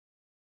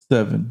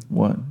7,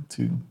 1,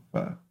 2,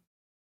 5.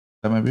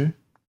 That my beer?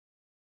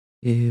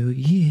 Hell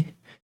yeah.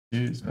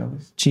 Cheers,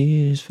 fellas.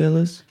 Cheers,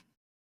 fellas.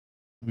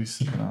 What we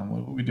sipping on?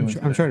 What we doing?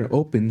 I'm trying to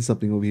open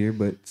something over here,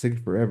 but it's taking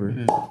forever.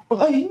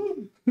 Why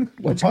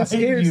Why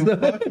scared you stuff?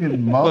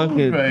 fucking mold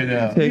Fucking right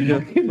now? take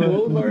a Fucking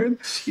moan, Lauren.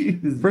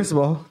 Jesus. First of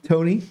all,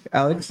 Tony,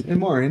 Alex, and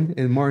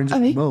Marin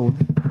just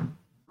moaned.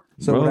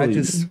 So what I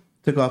just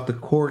took off the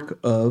cork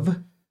of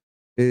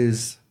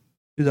is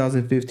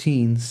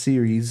 2015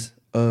 series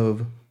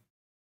of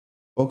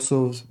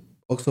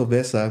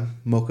Oxovesa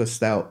Mocha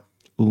Stout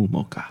Ooh,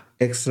 mocha.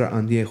 Extra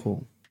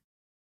Añejo.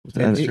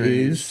 And And, it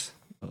is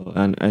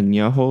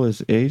Añejo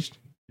is aged?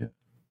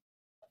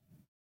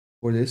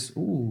 for this.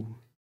 Ooh.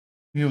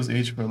 I think it was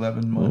aged for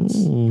 11 months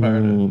prior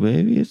Oh, to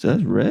baby.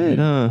 That's red,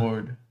 huh?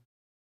 poured.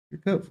 Your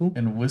cup, fool.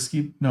 And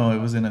whiskey? No, it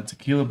was in a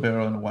tequila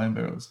barrel and wine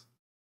barrels.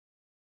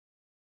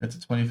 That's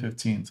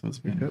 2015, so it's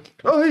Your been. cup.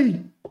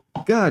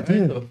 Oh, God Why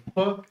damn. the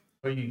fuck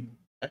are you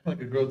acting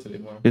like a girl today,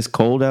 Mark? It's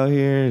cold out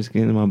here. It's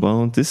getting in my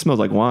bones. This smells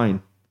like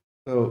wine.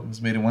 So It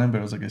was made in wine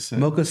barrels, like I said.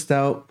 Mocha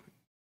Stout,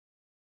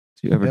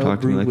 Do you ever ale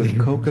talk to me brewed like with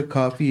that? coca,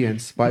 coffee,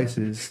 and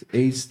spices,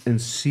 aged and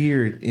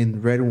seared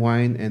in red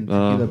wine and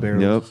tequila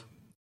barrels. Yep.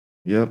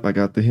 Yep, I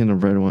got the hint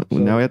of red wine. So-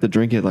 Now we have to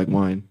drink it like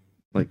wine.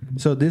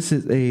 So this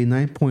is a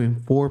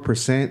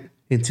 9.4%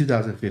 in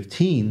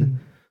 2015.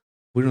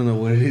 We don't know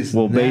what it is.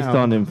 Well, based now.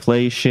 on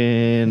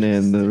inflation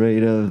and the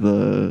rate of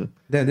the...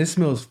 Damn, this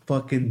smells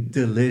fucking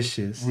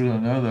delicious. We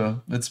don't know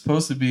though. It's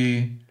supposed to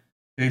be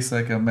taste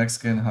like a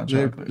Mexican hot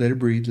Let chocolate. it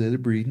breathe. Let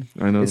it breathe.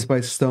 I know. It's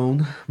by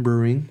Stone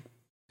Brewing,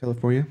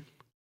 California,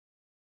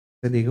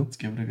 San Diego. Let's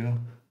give it a go.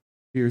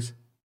 Cheers.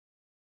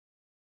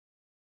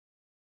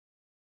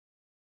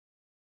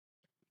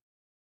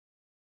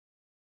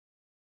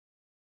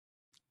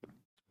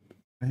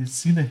 I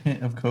see the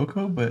hint of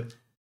cocoa, but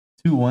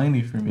too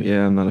winey for me.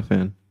 Yeah, I'm not a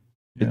fan.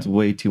 Yeah. It's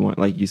way too wine.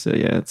 Like you said,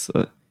 yeah,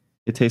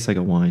 it tastes like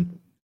a wine.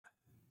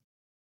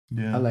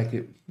 Yeah. I like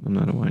it. I'm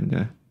not a wine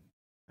guy.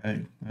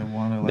 I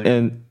want to like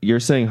And you're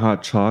saying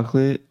hot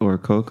chocolate or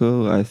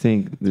cocoa? I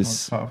think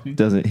this coffee.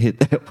 doesn't hit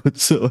that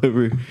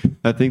whatsoever.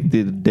 I think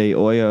the De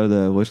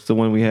Olla, what's the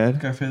one we had?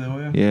 Cafe de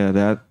olla.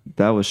 Yeah,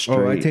 that was straight.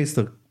 Oh,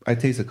 I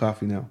taste the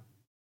coffee now.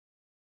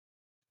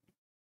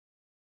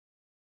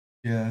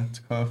 Yeah, it's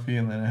coffee,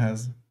 and then it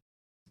has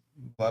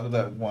a lot of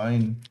that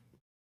wine,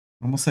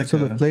 almost like So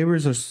the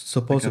flavors are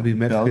supposed like to be a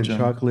Mexican Belgian.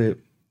 chocolate,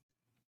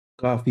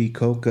 coffee,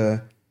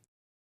 coca.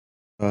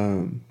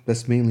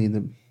 That's mainly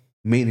the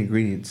main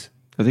ingredients.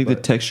 I think the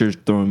but- texture is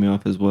throwing me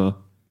off as well.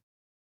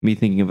 Me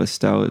thinking of a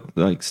stout,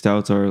 like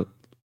stouts are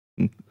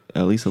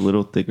at least a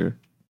little thicker.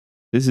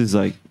 This is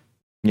like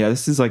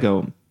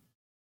a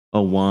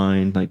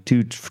wine, like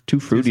too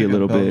fruity a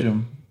little bit.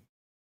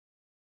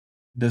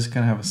 It does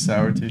kind of have a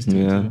sour taste to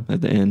Yeah, it too.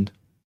 at the end.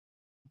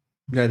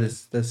 Yeah,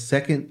 this the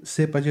second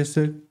sip I just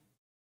took.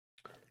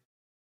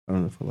 I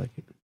don't know if I like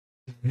it.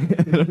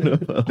 I don't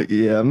know. Like,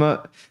 yeah,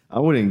 I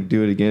wouldn't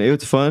do it again. It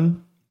was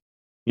fun.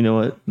 You know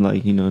what?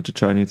 Like, to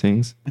try new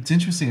things. It's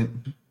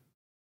interesting.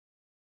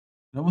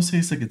 It almost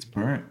tastes like it's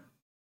burnt.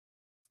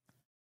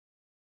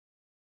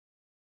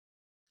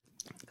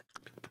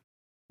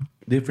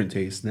 Different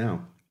taste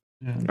now.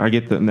 Yeah,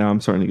 Now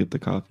I'm starting to get the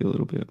coffee a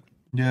little bit.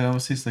 yeah, it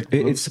almost tastes like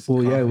It's roast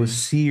well, yeah, it was coffee.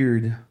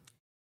 seared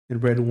in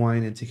red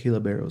wine and tequila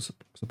barrels,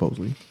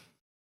 supposedly.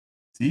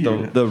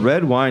 Seared. The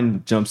red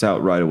wine jumps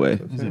out right away.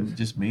 Is it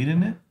just made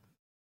in it?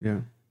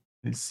 Yeah,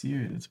 They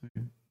sear it. It's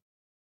weird.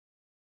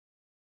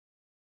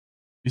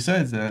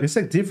 Besides that, it's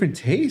like different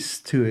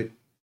taste to it.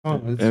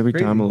 Oh, it's Every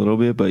crazy. time a little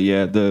bit, but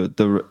yeah,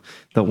 the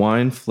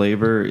wine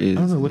flavor I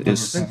don't know what the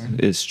is overpowering.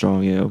 is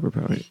strong. Yeah,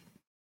 overpowering.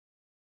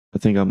 I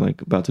think I'm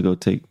like about to go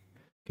take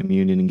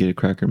communion and get a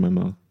cracker in my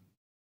mouth.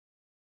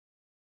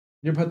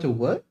 You're about to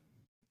what?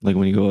 Like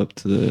when you go up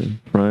to the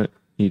front,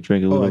 you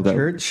drink a little Oh, of at that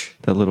church.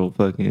 that little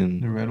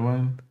fucking the red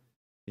wine.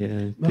 yeah.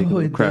 Take a Oh, little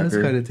it does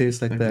kind of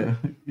taste like that.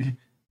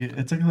 Yeah,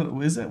 it's like a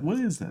little. Is that what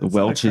is that? The It's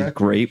not a Welch's cracker.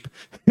 grape.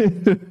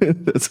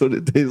 That's what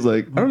it tastes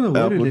like. I don't know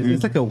what Apple it is. juice.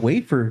 It's like a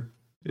wafer.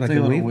 It's like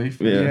a little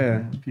wafer.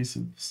 Yeah. A piece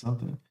of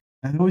something.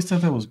 I always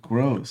thought that was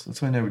gross.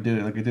 That's why I never did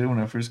it. Like I did it when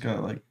I first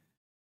got like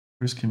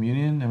first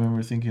communion. I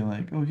remember thinking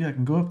like, oh yeah, I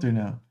can go up there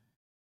now.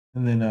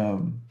 And then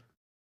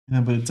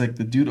but it's like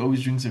the dude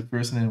always drinks it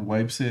first and then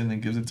wipes it and then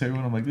gives it to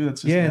everyone. I'm like, dude,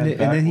 that's just Yeah, and mad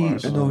then he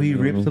backwash. he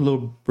rips a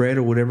little bread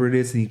or whatever it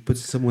is and he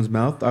puts it in someone's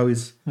mouth. I will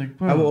Like,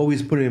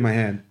 always put it in my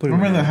hand.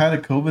 remember the height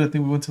of COVID? I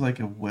think we went to like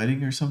a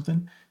wedding or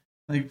something.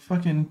 Like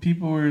fucking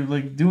people were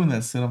like doing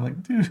that shit. I'm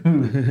like,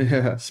 dude,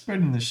 Yeah.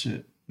 spreading this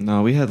shit.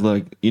 No, we had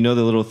like the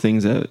little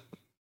things that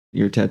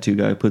your tattoo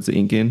guy puts the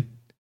ink in.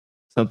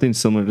 Something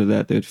similar to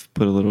that. They'd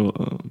put a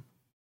little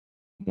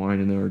wine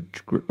in there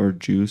or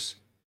juice,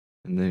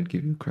 and then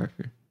give you a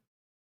cracker.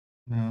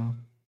 No.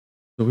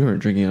 So we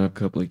weren't drinking out of a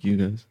cup like you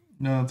guys.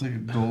 No, it's like a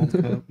gold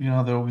cup. You know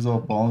how they're always all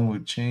balling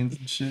with chains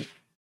and shit?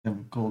 They have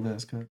a gold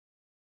ass cup.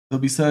 So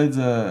besides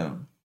the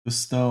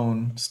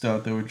Stone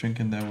stout that we're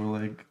drinking that we're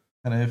like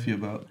kind of iffy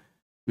about,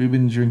 we've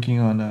been drinking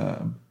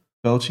on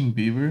Belching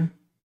Beaver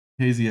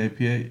Hazy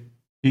IPA.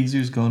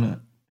 Hazer's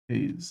Gonna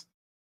Haze.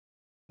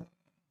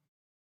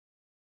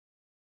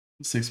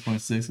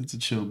 6.6. It's a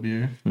chill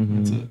beer.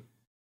 Mhm.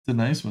 It's a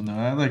nice one though.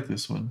 I like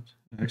this one.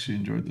 I actually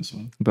enjoyed this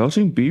one.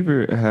 Belching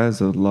Beaver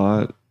has a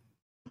lot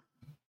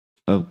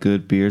of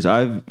good beers.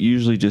 I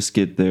usually just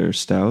get their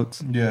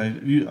stouts. Yeah, I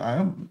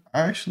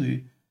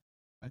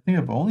think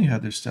I've only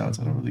had their stouts.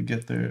 I don't really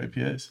get their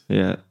IPAs.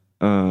 Yeah.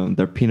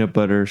 Their peanut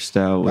butter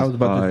stout was I was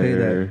about to say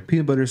fire. that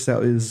peanut butter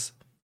stout is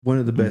one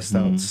of the best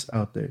Mhm. stouts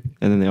out there.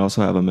 And then they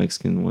also have a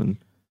Mexican one.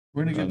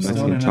 We're gonna get Mexican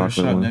Stone another chocolate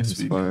shot one. next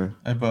It's week. fire.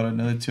 I bought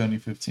another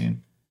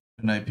 2015,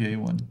 an IPA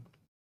one.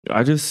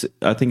 I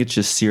think it's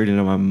just seared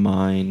into my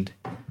mind.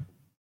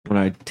 When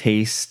I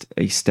taste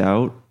a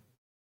stout,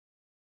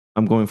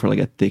 I'm going for like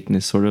a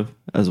thickness sort of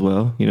as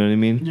well. You know what I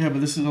mean? Yeah,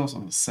 but this is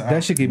also sour.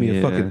 That should give me a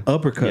Yeah. fucking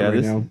uppercut Yeah, right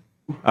this- now.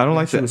 I don't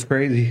like That that. was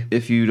crazy.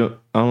 If you don't,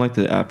 I don't like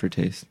the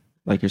aftertaste.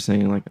 Like you're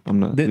saying, like I'm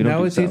not. we don't Now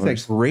do it tastes like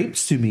sours.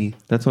 grapes to me.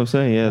 That's what I'm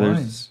saying. Yeah, Wine.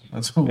 there's.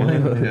 That's what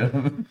wine.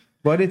 Yeah.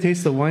 Well, I didn't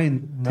taste the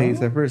wine No?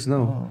 taste at first.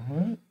 No, Oh,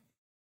 what? I feel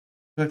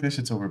like this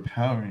shit's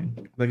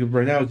overpowering. like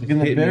right now, it's Like in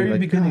the hitting me, very like,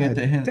 beginning, God at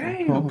the hint of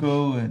damn.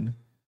 cocoa and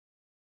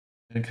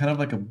kind of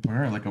like a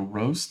burn, like a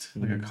roast,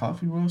 like a Mhm.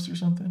 coffee roast or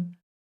something.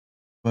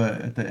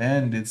 But at the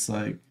end, it's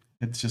like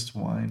it's just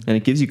wine. And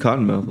it gives you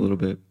cotton mouth a little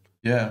bit.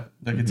 Yeah,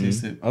 I can Mhm.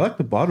 taste it. I like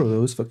the bottle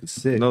though. It's fucking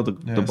sick. No, the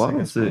Yeah, it's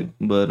bottle's like sick, it's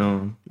but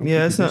I'm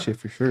yeah, it's picking not. that shit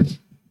for sure.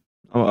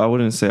 I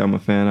wouldn't say I'm a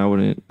fan. I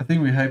wouldn't I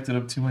think we hyped it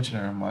up too much in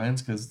our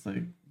minds because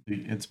like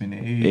it's been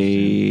aged.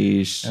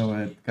 age. And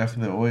what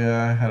Café de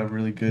Olla had a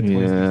really good Yeah.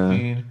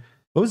 2016.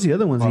 What was the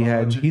other ones he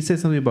had? Logic. He said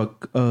something about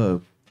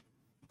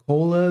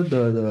cola,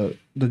 the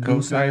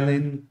Goose Coca.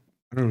 Island.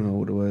 I don't know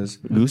what it was.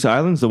 Goose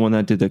Island's the one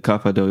that did the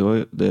Cafe de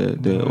Olla. The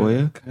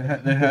Olla. They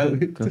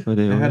had Cafe de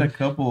they had Olla. a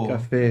couple.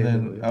 Café.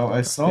 And then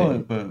I saw Café.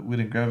 it, but we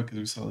didn't grab it because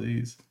we saw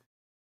these.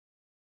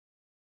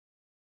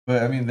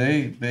 But I mean,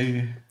 they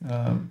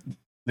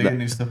get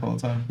new stuff all the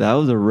time. That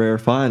was a rare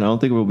find. I don't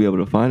think we'll be able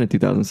to find a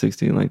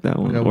 2016 like that I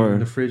one. got one in Or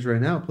the fridge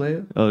right now. Play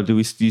it. oh, do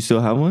you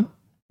still have one?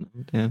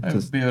 Damn, I'd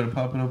 'cause- be able to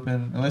pop it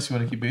open unless you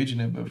want to keep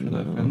aging it. But for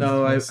that,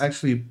 No, I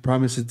actually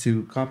promised it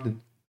to Compton.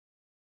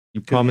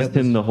 you promised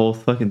him the whole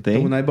fucking The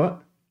thing. one I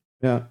bought.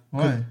 Yeah.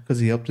 Why? Because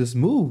he helped us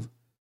move.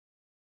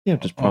 Yeah,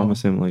 just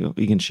promise him like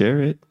you can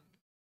share it.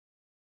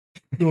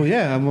 Oh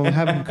yeah, I'm gonna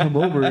have him come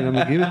over and I'm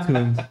gonna give it to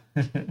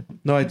him.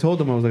 No, I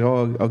told him I was like,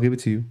 oh, I'll give it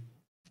to you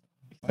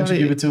Why'd you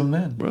give it to him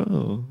then?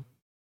 Bro,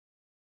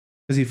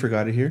 because he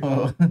forgot it here.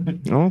 Oh, I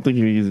don't think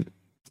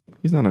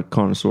he's not a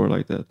connoisseur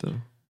like that though.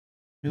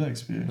 he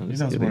likes beer. I'm He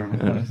just knows more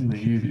kidding. about it than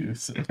you do.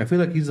 So. I feel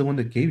like he's the one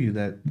that gave you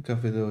that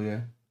Café de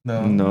Olla.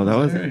 No, that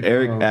was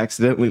Eric Oh.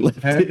 accidentally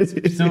left Eric's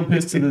it. still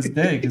pissed to this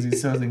day because he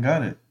still hasn't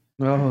got it.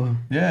 Oh,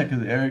 Yeah,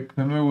 because Eric,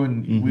 remember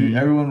when Mhm.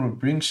 everyone would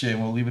bring shit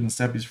and we'll leave it in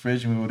Steppy's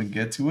fridge and we wouldn't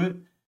get to it?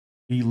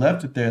 He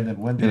left it there and then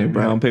one day In a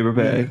brown paper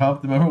we had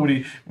bag. remember when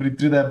he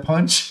threw that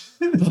punch?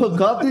 Oh,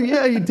 Compton,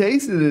 yeah, he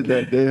tasted it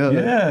that day. Huh?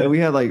 Yeah. And we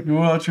had like We were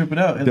all tripping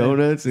out. And then-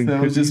 donuts and so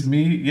it was cookies. just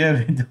me.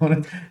 Yeah,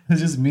 donuts. It was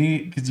just me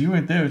because you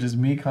weren't there. It was just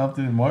me,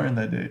 Compton, and Martin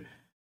that day.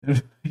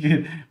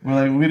 We're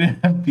like, we didn't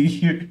have to be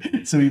here.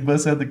 So we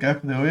bust out the guy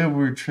from the Oya. We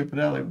were tripping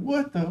out like,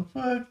 what the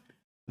fuck?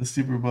 The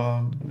super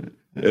bomb.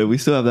 Yeah, we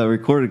still have that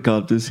recorded,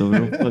 Compton, so we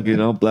don't fucking,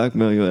 I'll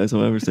blackmail your ass.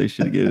 Don't ever say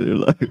shit again in your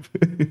life.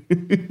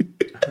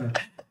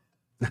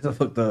 that's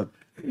fucked up.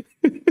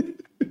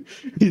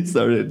 He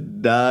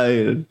started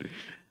dying.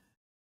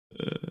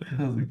 That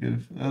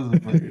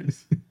was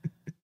hilarious.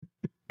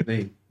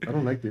 Hey, I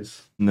don't like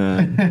this. Nah.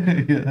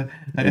 Yeah.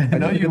 I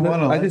know you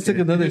want to. I just took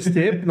another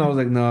sip and I was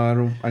like, no, I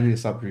don't. I need to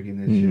stop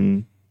drinking this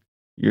Mhm.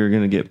 You're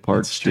gonna get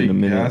parched in a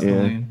minute.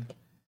 Yeah.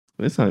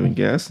 It's not even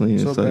gasoline.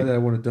 shit. So It's bad like that I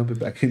want to dump it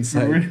back For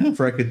inside real?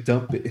 before I could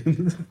dump it.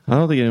 I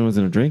don't think anyone's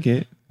gonna drink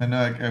it. I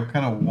know. I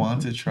kind of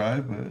want to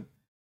try, but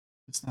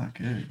it's not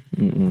good.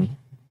 Mm-mm.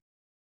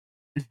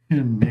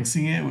 You're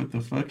mixing it with the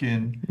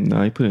fucking.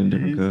 No, you put it in a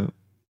different cup.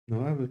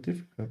 No, I have a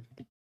different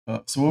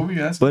cup. So what were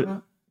you asking But-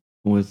 about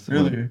With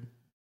earlier?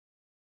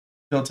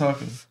 Del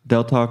Taco.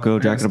 Del Taco, I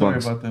got Jack a in the story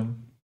Box. about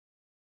them.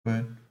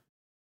 But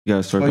You got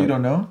a story oh, you about-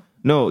 don't know?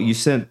 No, you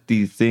sent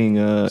the thing.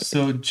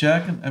 So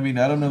I mean,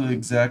 I don't know the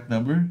exact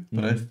number,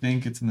 but I Mhm.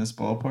 think it's in this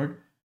ballpark.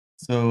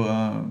 So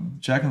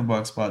Jack in the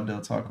Box bought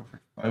Del Taco for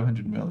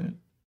 $500 million.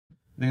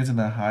 I think it's in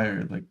that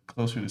higher, like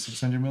closer to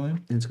 $600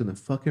 million. And it's gonna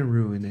fucking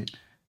ruin it.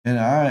 And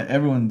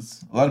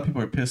a lot of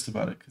people are pissed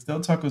about it because Del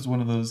Taco is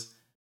one of those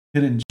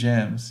hidden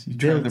gems. You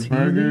try Del the Teasy?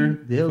 burger,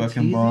 Del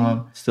fucking Teasy?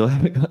 bomb. still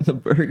haven't got the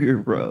burger,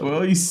 bro.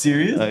 Well, are you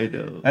serious? I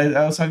know. I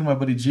was talking to my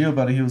buddy Gio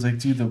about it. He was like,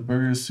 dude, the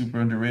burger is super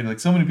underrated. Like,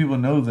 so many people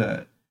know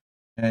that.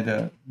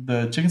 And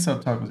the chicken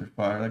salad tacos are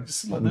fire. Like,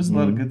 there's a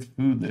lot of good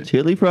food there.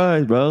 Chili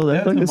fries, bro. They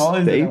That's have like a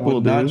tamales there I staple,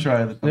 would not dude.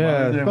 try the tamales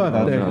Yeah, there, fuck but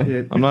that I'll try.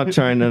 shit. I'm not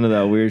trying none of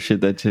that weird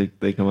shit that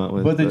they come out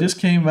with. But they just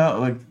came out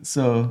like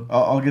so.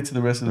 I'll get to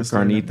the rest of the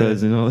story in a bit.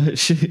 carnitas and all that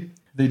shit.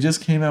 They just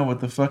came out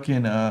with the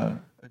fucking a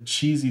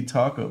cheesy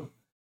taco.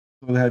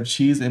 So they have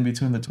cheese in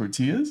between the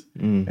tortillas,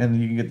 Mm. and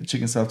you can get the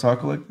chicken salad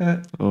taco like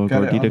that. Oh,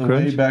 Got it on gordita the way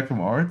crunch. back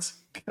from Arts.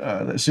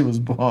 God, that shit was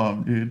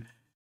bomb, dude.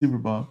 Super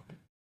bomb.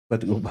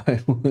 About to go buy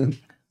one.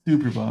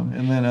 Super bomb.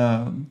 And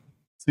then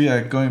so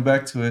yeah, going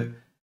back to it.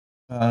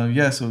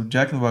 Yeah, so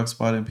Jack in the Box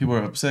bought it, and people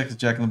are upset because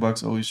Jack in the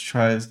Box always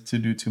tries to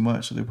do too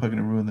much, so they're probably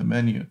gonna ruin the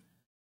menu.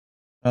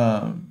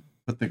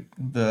 But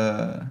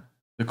the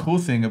cool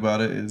thing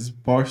about it is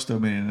Barstow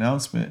made an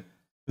announcement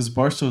because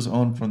Barstow's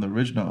owned from the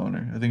original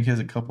owner. I think he has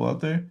a couple out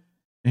there,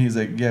 and he's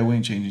like, "Yeah, we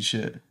ain't changing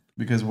shit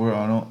because we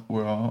are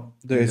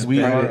There's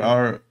we are private-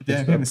 our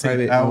it's damn a say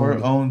private our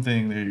owned. own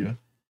thing." There you go.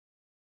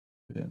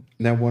 Yeah.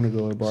 And I want to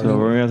go to bar. So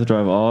we're gonna have to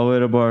drive all the way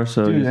to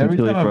Barstow. Dude, get some every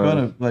chili time I've fries.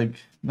 gone to like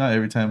not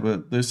every time,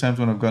 but there's times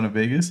when I've gone to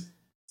Vegas.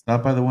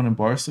 Stop by the one in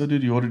Barstow,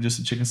 dude. You order just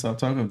a chicken stop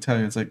taco. I'm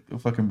telling you, it's like a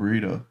fucking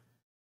burrito.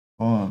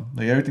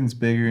 Like everything's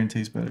bigger and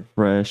tastes better.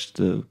 Fresh,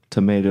 the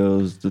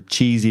tomatoes, the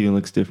cheese even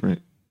looks different.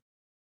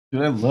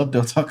 Dude, I love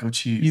Del Taco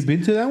cheese. You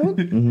been to that one?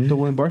 Mhm. The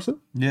one in Barca?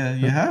 Yeah,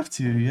 you have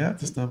to. You have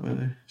to stop by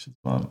there. Shit's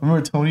bomb. I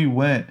remember Tony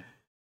went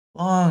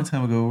a long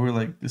time ago. We were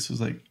like, this was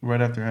like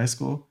right after high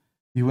school.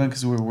 He went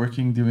because we were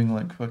working doing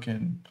like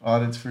fucking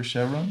audits for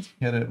Chevrons.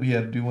 We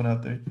had to do one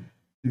out there.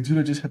 The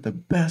dude just had the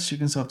best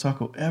chicken stop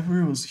taco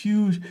ever. It was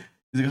huge.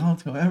 He's like, I don't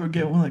think I'll ever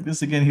get one like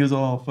this again. He was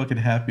all fucking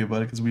happy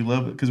about it because we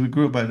love it because we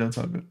grew up by Del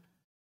Taco.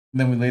 And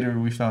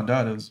then we found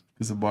out it was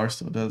because the bar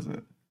still does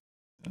it.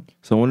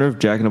 So I wonder if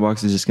Jack in the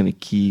Box is just gonna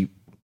keep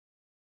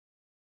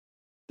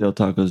Del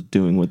Tacos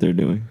doing what they're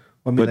doing.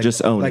 I mean, But like,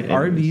 just own like it.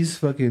 Arby's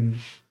fucking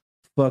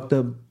fucked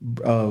up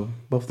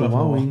Buffalo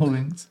Wild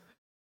Wings.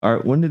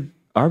 When did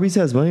Arby's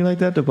has money like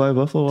that to buy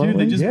Buffalo Wild Dude, they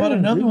Wings? just bought Yeah,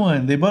 another dude.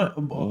 one. They bought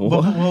What?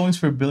 Buffalo Wild Wings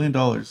for $1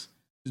 billion.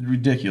 It's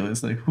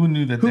ridiculous. Like, who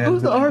knew that? Who they had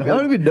goes to $1 Arby's? I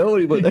don't even know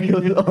anybody that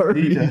goes to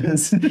He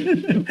Arby's.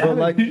 does. But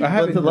like, I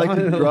haven't but like gone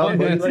to in a drop long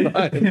money time.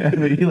 like- Yeah,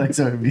 but he likes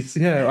Arby's.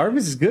 Yeah,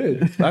 Arby's is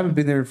good. I haven't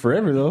been there in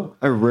forever though.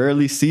 I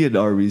rarely see an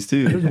Arby's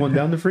There's too. one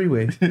down the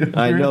freeway.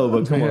 I know,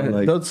 but come Yeah, on,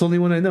 like that's the only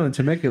one I know in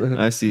Temecula.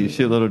 I see a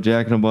shitload of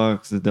Jack in the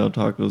Box, the Del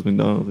Tacos,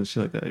 McDonald's, and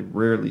shit like that. I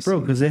rarely see. Bro,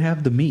 because they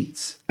have the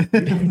meats.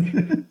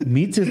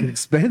 Meats is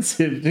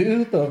expensive, dude.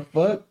 What the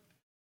fuck?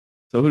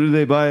 So who did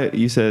they buy?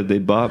 You said they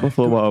bought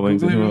Buffalo Wild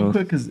Wings. Google and it who real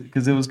else? quick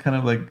because it was kind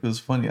of like it was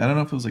funny. I don't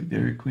know if it was like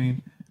Dairy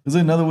Queen. It was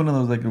another one of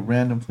those like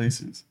random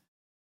places.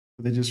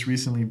 But they just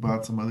recently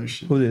bought some other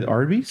shit. Who did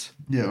Arby's?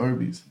 Yeah,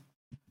 Arby's.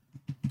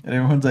 And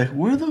everyone's like,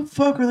 where the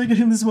fuck are they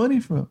getting this money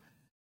from?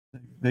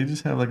 Like, they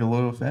just have like a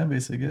loyal fan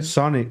base, I guess.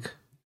 Sonic.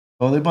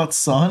 Oh, they bought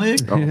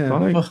Sonic? Oh, Yeah.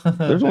 Sonic?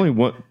 There's only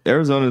one.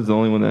 Arizona is the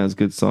only one that has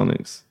good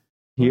Sonics.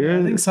 I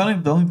Here, think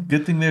Sonic, the only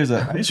good thing there is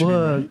that ice cream.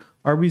 Look, right?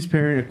 Arby's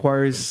parent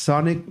acquires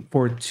Sonic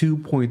for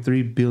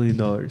 $2.3 billion.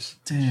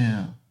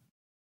 Damn.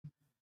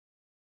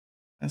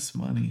 That's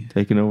money.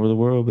 taking over the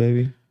world,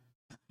 baby.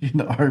 You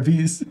know,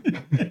 Arby's.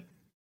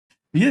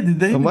 Yeah, did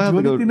they I even might have do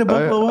to go. anything to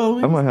Buffalo Wild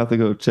Wings? I might have to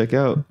go check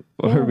out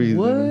Arby's.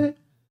 What?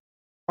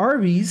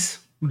 Arby's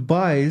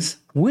buys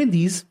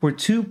Wendy's for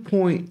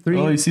 $2.3.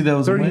 Oh, you see, that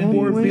was $34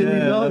 Wendy's. billion.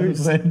 Yeah, that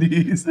was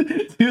Wendy's.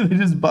 Dude, they're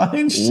just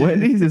buying shit.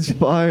 Wendy's is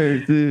fire,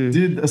 dude.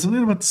 Dude,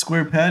 something about the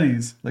square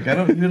patties. Like, I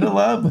don't eat it a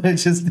lot, but it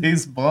just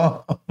tastes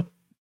bomb.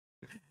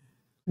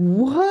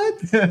 What?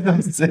 Yeah,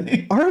 I'm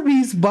saying.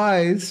 Arby's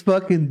buys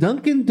fucking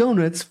Dunkin'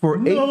 Donuts for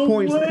No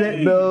way.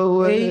 No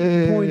way.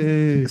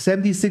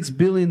 $8.76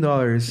 billion.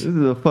 This is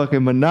a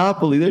fucking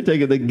monopoly. They're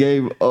taking the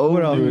game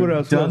over. else? What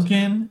else?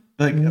 Duncan,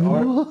 like,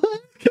 What?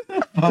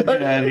 fuck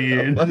out of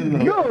here.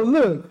 Yo,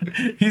 look.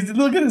 He's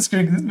look at his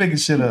screen. He's making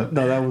shit up.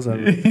 No, that was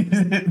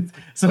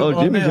So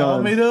Oh, Jimmy all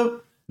John's. made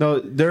up. no.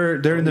 They're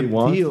in He the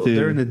wants deal. to.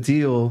 They're in the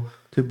deal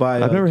to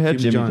buy. I've never had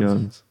Jimmy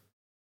John's.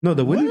 No,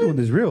 the Wendy's What? one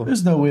is real.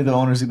 There's no way the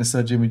owner's gonna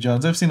sell Jimmy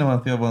John's. I've seen him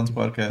on Theo Vaughn's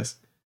podcast.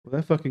 Well,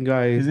 that fucking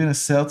guy. He's gonna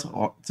sell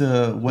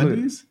to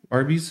Wendy's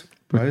Arby's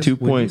For buys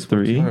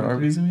 2.3. or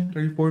Arby's. I mean,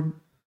 $34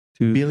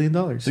 Two- billion.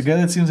 the guy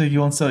that seems like he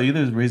won't sell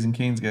either is Raising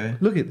Cane's guy.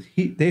 Look at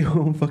they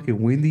own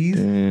fucking Wendy's,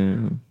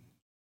 Damn.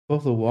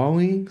 Buffalo Wild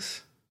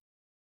Wings.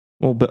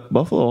 Well, but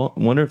Buffalo.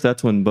 Wonder if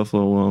that's when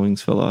Buffalo Wild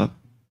Wings fell off.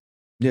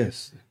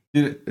 Yes,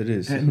 Dude, it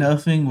is.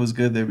 nothing was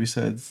good there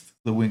besides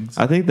the wings.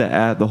 I think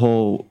the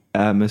whole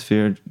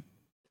atmosphere.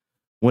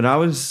 When I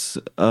was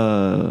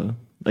a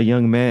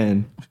young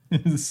man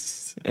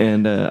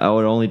and I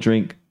would only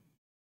drink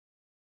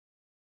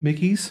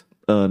Mickey's.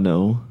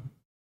 no,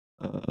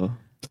 what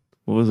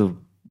was the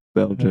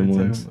Belgian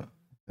ones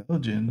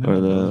Belgian. or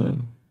the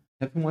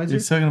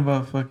He's talking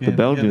about fucking The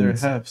Belgians.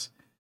 Yeah, they're hefts.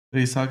 But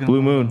he's talking Blue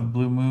about Moon.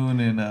 Blue Moon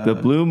and the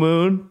Blue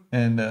Moon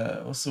and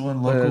what's the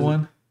one local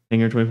one?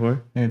 Hangar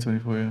 24. Hangar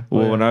 24. Yeah.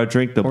 Well, when I would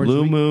drink the Orange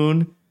Blue Week?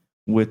 Moon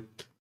with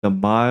the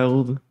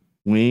mild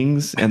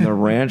wings and the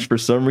ranch for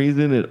some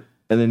reason, and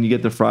then you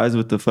get the fries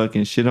with the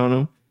fucking shit on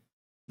them.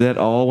 That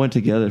all went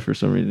together for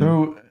some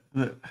reason.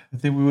 I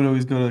think we would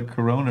always go to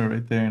Corona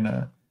right there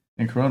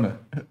in Corona,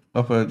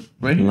 up at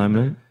right here,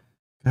 Limelight,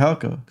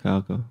 Calco.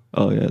 Calco.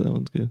 Oh yeah, that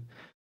one's good.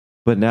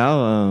 But now,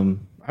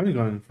 I haven't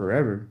gone in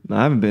forever.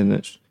 I haven't been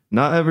there.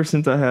 Not ever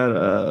since I had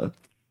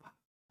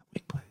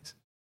Wing Place.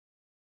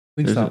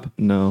 Wingstop.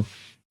 No,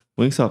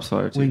 Wingstop's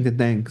fire too. Wing the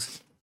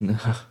thanks. No.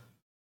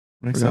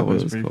 Next Forgot up what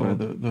was it's pretty far.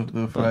 called.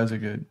 The fries are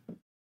good.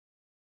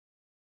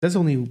 That's the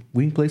only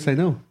wing place I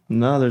know.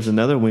 No, there's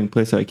another wing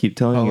place I keep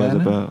telling you guys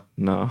Atlanta? about.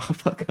 No,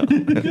 fuck off.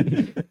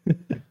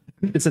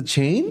 It's a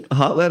chain?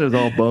 Hot ladder's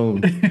all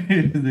bone.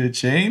 The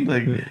chain,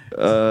 like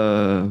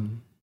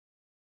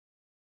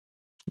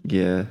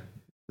yeah,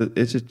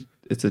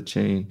 it's a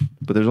chain,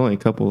 but there's only a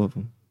couple of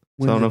them.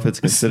 So I don't know if it's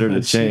considered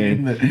a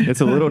chain.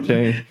 It's a little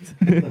chain.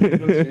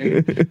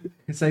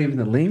 It's not even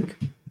a link.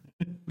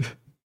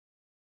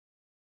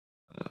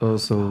 Oh,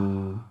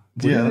 so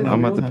yeah,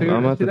 I'm about to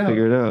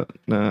figure it out.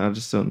 No, I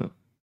just don't know.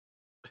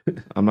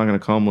 I'm not gonna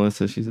call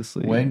Melissa. She's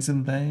asleep. Wings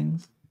and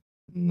things.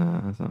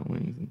 Nah, it's not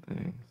wings and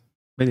things.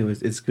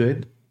 anyways, it's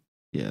good.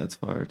 Yeah, it's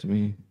fire to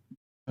me.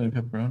 Honey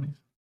pepperonis.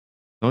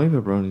 Tony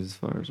Pepperoni's is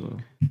fire as well.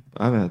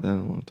 I haven't had that in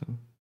a long time.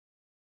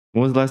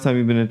 When was the last time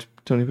you've been at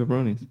Tony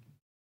Pepperoni's?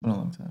 Been a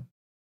long time.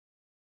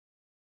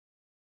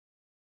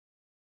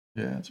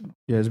 Yeah,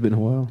 it's been a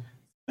while.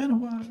 been a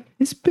while.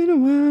 It's been a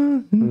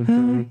while.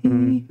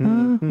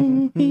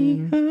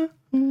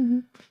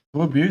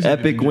 What beers?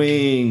 Epic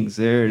Wings.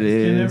 There it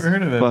is. You never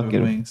heard of Epic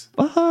Fucking Wings?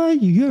 Fire.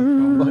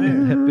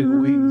 Epic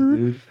Wings,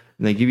 dude.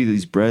 And they give you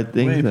these bread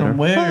things. Wait, that from are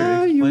where?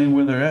 fire. Explain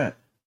where they're at.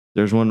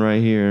 There's one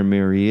right here in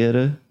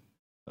Marietta,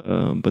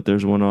 but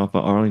there's one off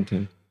of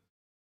Arlington.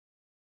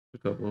 A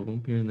couple of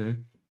them here and there.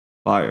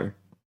 Fire.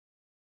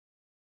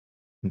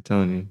 I'm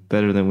telling you,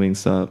 better than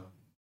Wingstop.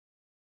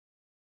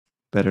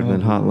 Better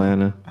than Hot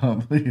Lana.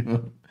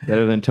 Unbelievable.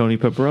 Better than Tony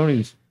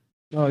Pepperoni's.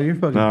 Oh, you're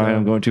fucking. All right, dumb.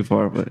 I'm going too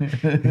far, but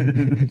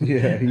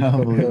Yeah.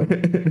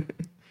 Unbelievable.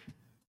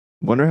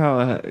 wonder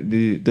how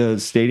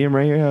does Stadium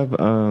right here have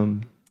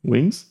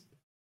wings?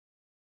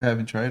 I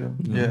haven't tried them.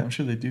 No. Yeah, I'm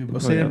sure they do. Well,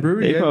 But Stadium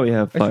Brewery, They yeah. probably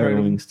have I tried fire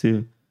 'em. wings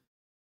too.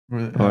 how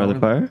Are they are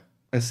fire?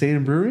 At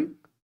Stadium Brewery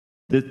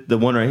The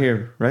one right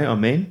here, right on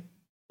Main.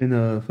 in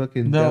a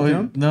fucking No,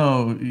 downtown?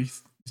 no.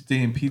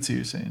 Stadium Pizza,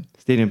 you're saying?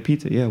 Stadium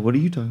Pizza. Yeah. What are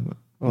you talking about?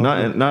 Oh,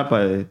 Not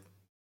by.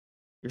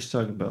 You're just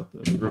talking about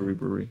the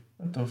brewery.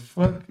 What the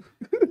fuck?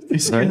 You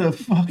scared the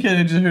fuck out of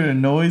me. Just heard a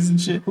noise and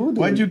shit. Who did?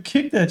 Why'd you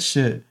kick that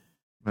shit?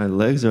 My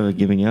legs are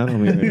giving out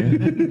on me right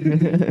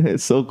now.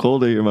 It's so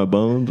cold here in my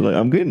bones. Like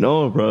I'm getting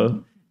old,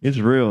 bro. It's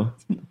real.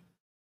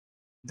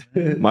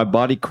 My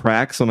body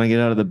cracks when I get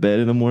out of the bed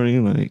in the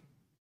morning. Like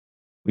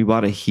we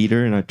bought a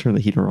heater and I turn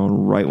the heater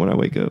on right when I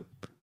wake up.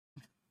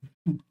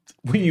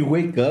 When you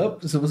wake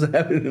up, is what's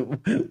happening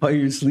while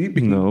you're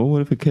sleeping? No,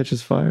 what if it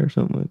catches fire or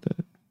something like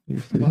that?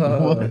 You're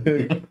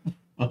sleeping.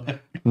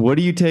 What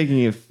are you taking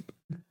if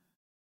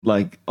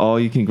like all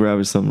you can grab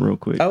is something real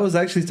quick? I was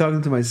actually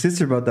talking to my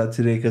sister about that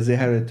today because they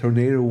had a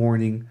tornado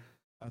warning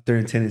out there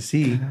in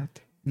Tennessee.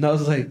 And I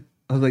was like,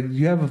 do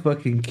you have a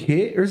fucking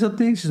kit or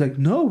something? She's like,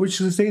 no, we're just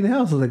gonna stay in the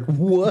house. I was like,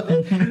 what?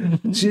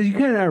 She said, you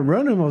can't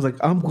outrun him. I was like,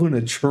 I'm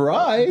gonna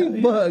try,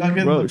 but I'll get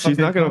in Bro, the she's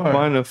not fucking gonna car.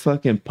 find a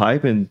fucking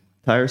pipe and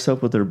tie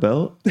herself with her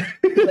belt. like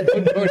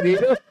a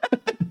tornado.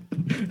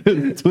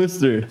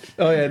 Twister.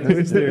 Oh yeah,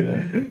 Twister.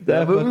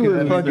 That movie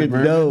was fucking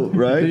dope, They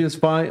right? just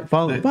follow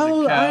the eye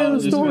cow of the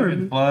just fucking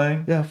storm.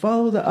 flying. Yeah,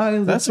 follow the eye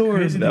of the That's storm.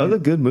 crazy. That was a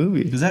good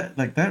movie. Does that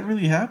that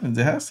really happens?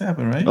 It has to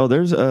happen, right? Oh,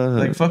 there's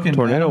like fucking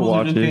tornado animals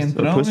are just getting watches, a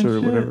thrown Twister or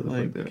and whatever. shit, The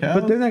like fuck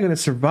cows. But they're not gonna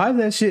survive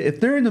that shit. If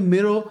they're in the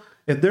middle,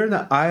 if they're in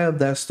the eye of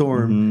that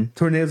storm,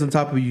 tornadoes on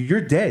top of you,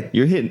 you're dead.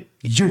 You're hitting.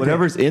 You're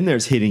Whatever's in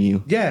there's hitting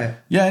you. Yeah,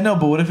 Yeah, I know,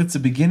 but what if it's the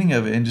beginning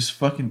of it and just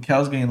fucking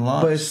cows getting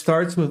lost? but it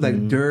starts with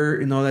like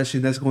dirt and all that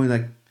shit. That's going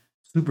like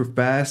super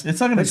fast. It's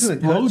not gonna That's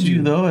explode cut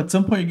you though. At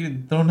some point, you're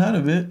getting thrown out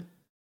of it.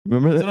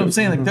 Remember that? That's what I'm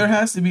saying. Like there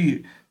has to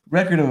be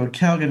record of a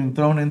cow getting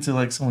thrown into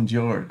like someone's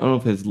yard. I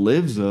don't know if it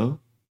lives though.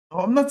 Oh,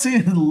 I'm not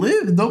saying it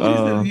lived. Nobody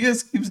Oh. said. You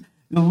guys keeps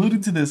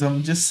alluding to this.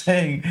 I'm just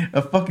saying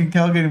a fucking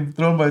cow getting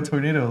thrown by a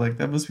tornado. Like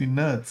that must be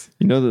nuts.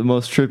 You know the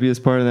most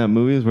trippiest part of that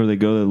movie is where they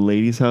go to the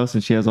lady's house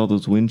and she has all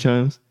those wind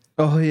chimes.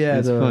 Oh yeah,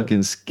 It's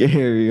fucking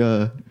scary.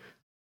 I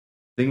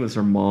think it was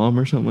her mom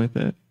or something like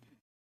that,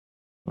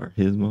 or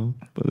his mom.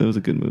 But it was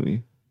a good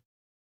movie.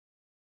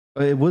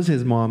 it was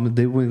his mom.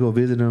 They went to go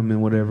visit him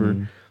and whatever,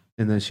 Mhm.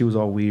 and then she was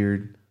all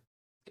weird.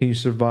 Can you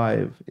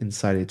survive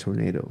inside a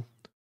tornado?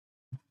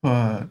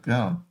 Fuck, I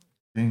don't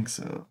think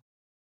so.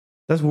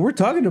 That's what we're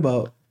talking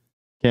about.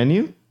 Can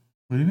you?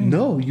 What do you mean?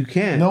 No, you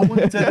can't. No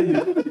one said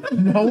you.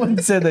 No one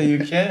said that you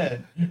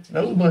can.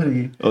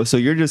 Nobody. Oh, so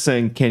you're just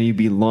saying, can you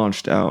be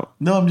launched out?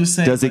 No, I'm just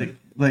saying. Does it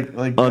like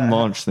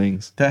Unlaunch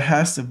things. That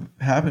has to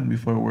happen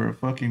before where a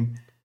fucking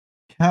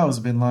cow's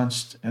been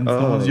launched in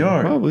someone's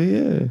yard. Probably,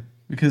 yeah.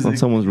 Because On like,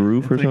 someone's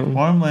roof or it's like something.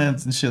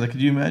 farmlands and shit. Like,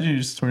 could you imagine you're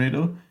just a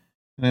tornado?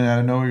 And then out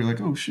of nowhere, you're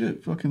like, oh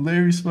shit, fucking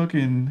Larry's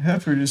fucking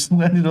heifer just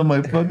landed on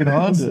my fucking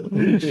Honda.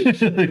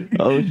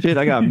 Oh shit,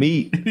 I got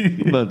meat.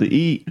 I'm about to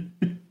eat.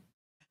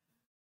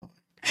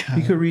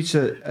 You could reach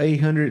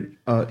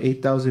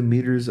 8,000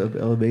 meters of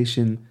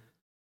elevation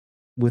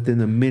within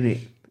a minute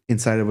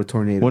inside of a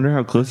tornado. Wonder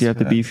how close you have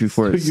to be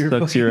before it You're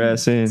sucks your fucking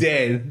ass in.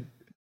 Dead.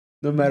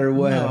 No matter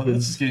what No, it's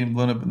happens. just getting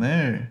blown up in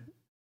there.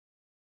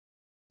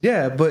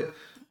 Yeah, but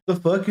the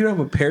fuck? You don't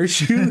have a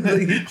parachute?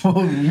 Like,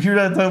 Well, you're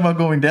not talking about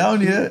going down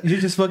yet. you're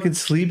just fucking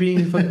sleeping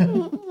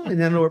and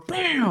then over,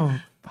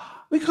 bam!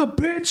 Wake up,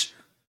 bitch!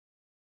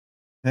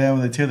 Yeah,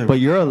 when they tear their But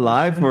you're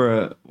alive for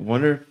a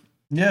wonder.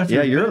 Yeah,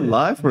 Yeah, you're bit.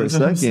 alive for a That's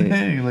what I'm second.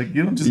 saying. Like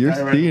you don't just You're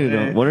die right seeing it.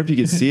 away. I wonder if you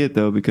can see it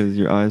though, because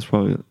your eyes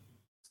probably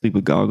sleep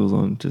with goggles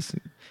on. Just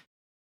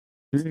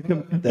if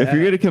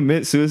you're gonna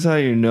commit suicide,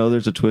 you know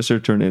there's a twister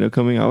tornado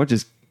coming. I would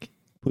just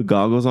put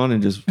goggles on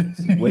and just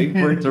wait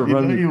for it to You know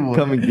run, you would.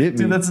 come and get me.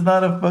 Dude, that's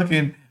not a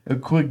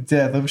quick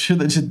death. I'm sure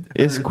that should.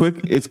 It's quick.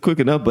 It's quick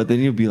enough, but then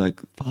you'll be like,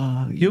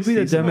 "Fuck." You'll be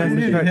the dumbass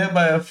You get hit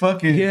by a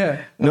fucking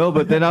Yeah. No,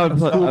 but then I would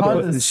put.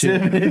 Honda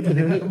Civic.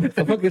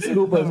 A fucking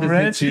school bus would hit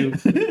Wrench. you.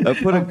 I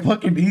put a a.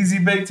 fucking easy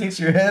bake takes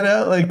your head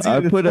out. Like dude,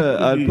 I'd put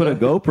a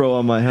it's GoPro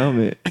on my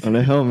helmet, on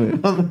a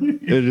helmet, fucking-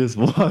 and just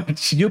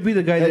watch. You'll be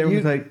the guy that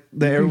everyone's like,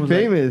 that everyone's like,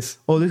 famous.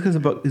 oh, this guy's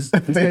about, this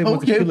guy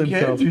wants to Okay, kill okay,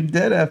 himself. You're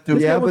dead after.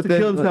 This guy Yeah, wants but to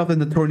kill then, himself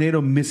and the tornado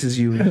misses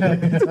you.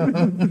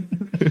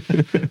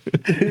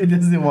 He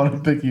doesn't want to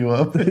pick you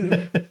up.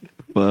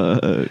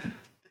 But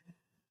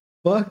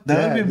Fuck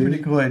That would be a dude.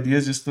 pretty cool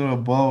idea. Just throw a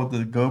ball with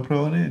the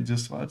GoPro on it and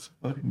just watch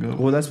the fucking GoPro.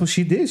 Well, that's what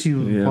she did. She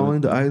was Yeah.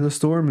 following the eye of the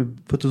storm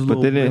and put those but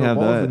little they didn't metal have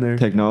balls in there. that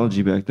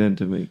technology back then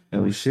to make at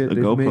Oh least shit! a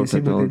They made GoPro it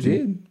seem like they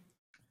technology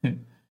did.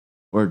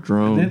 or a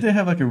drone. Didn't they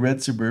have like a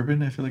red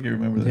Suburban? I feel like I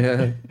remember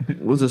that. Yeah.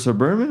 Was it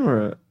Suburban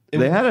or a? It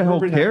They was had a whole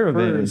Suburban at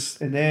caravan.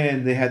 first, and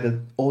then they had the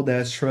old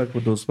ass truck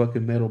with those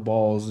fucking metal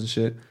balls and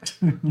shit.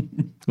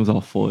 It was all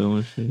foil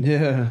and shit.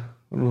 Yeah,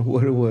 I don't know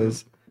what it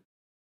was,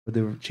 but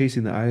they were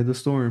chasing the eye of the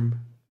storm.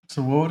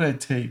 So what would I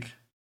take?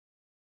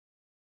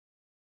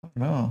 I don't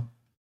know.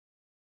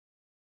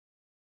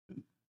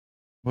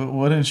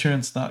 What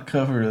insurance not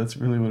cover? That's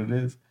really what it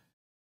is.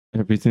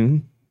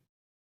 Everything.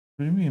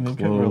 What do you mean? They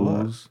cover a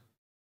lot. Clothes.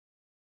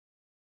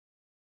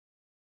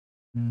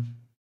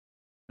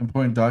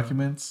 Important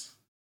documents,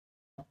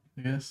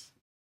 I guess.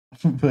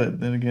 But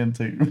then again, it's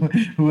like,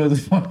 who has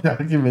important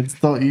documents?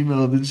 Don't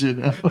email the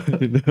shit out.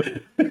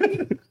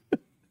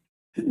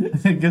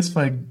 I guess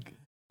my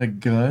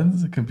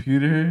guns, a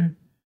computer.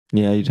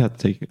 Yeah, you'd have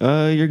to take.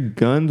 Your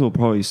guns will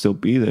probably still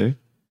be there.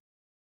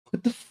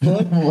 What the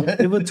fuck?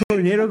 What? If a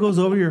tornado goes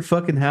over your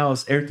fucking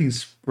house,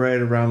 everything's spread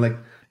around like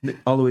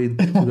all the way to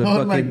the Why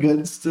would my fucking.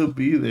 guns still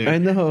be there? I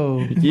know.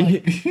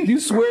 You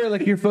swear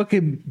like your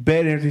fucking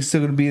bed and everything's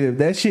still gonna be there.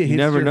 That shit hits You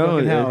never your know.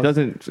 fucking It house.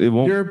 doesn't. It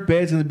won't. Your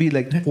bed's gonna be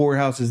like 4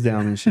 houses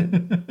down and shit.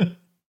 On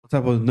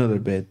top of another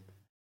bed.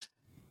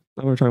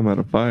 Now we're talking about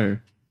a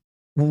fire.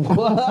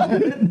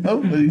 What?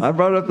 Nobody's I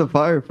brought up the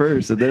fire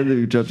first, and then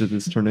we jumped to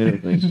this tornado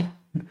thing.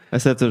 I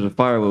said, if there's a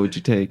fire, what would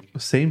you take?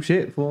 Same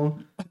shit, fool.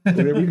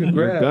 Whatever you can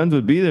Your grab. guns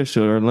would be there,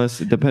 sure, unless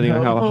depending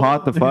on how No,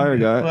 hot the they're fire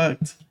gonna got. get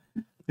fucked.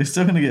 They're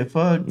still gonna get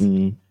fucked.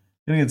 Mm.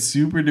 Gonna get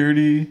super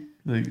dirty.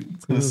 Like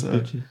it's gonna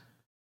suck.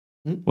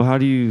 Well, how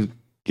do you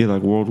get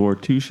like World War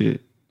II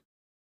shit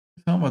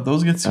Talking about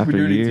those get super after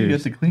dirty years? too. You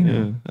have to clean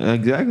them. Yeah,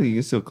 exactly. You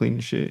can still clean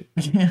your shit.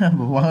 Yeah,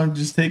 but why don't you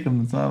just take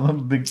them? It's not a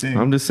big thing.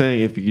 I'm just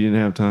saying, if you didn't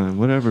have time,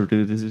 whatever,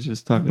 dude. This is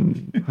just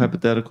talking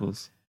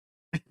hypotheticals.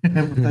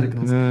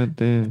 Hypotheticals. God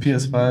damn.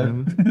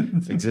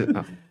 PS5. Exit.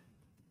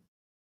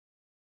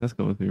 That's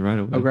going with me right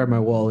away. I'll grab my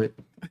wallet,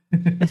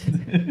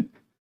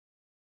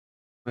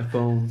 my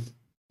phone,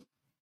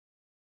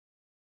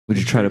 Would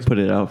you try to put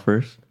it out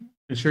first?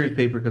 insurance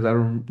paper because I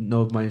don't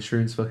know my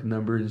insurance fucking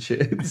number and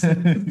shit.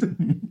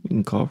 You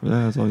can call for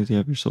that as long as you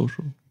have your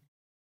social.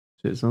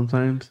 Shit,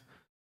 sometimes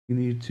you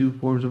need 2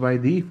 forms of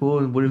ID, fool.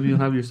 And what if you don't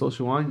have your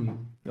social on you?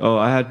 Oh,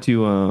 I had to.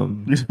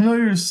 You don't know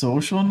your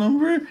social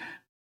number?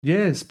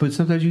 Yes, but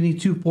sometimes you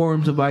need 2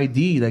 forms of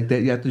ID like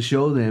that. You have to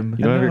show them.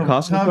 You don't have your No,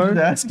 Costco I'm card?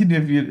 just asking you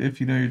if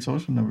you know your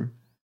social number.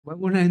 Why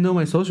wouldn't I know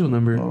my social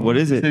number? Oh, What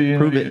is it? so you know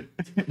Prove your- it.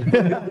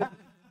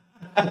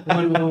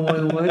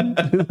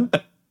 1111.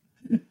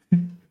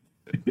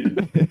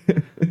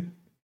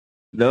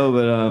 No,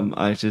 but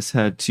I just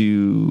had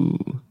to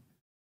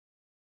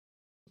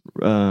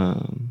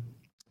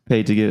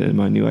pay to get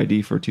my new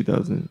ID for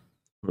 2000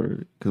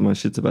 because my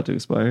shit's about to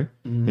expire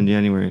in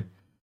January.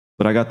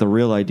 But I got the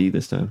real ID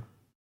this time.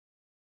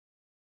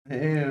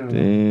 Damn.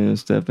 Damn,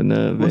 stepping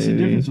up, What's the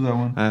baby. difference with that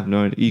one? I have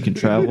no idea. You can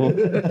travel.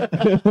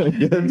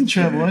 You can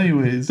travel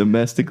anyways.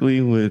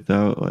 Domestically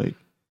without like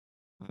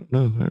I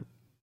don't know.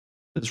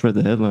 I just read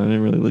the headline. I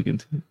didn't really look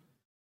into it.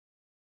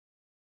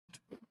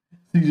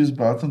 You just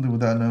bought something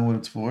without knowing what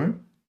it's for?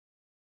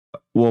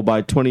 Well,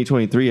 by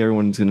 2023,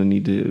 everyone's gonna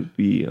need to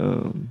be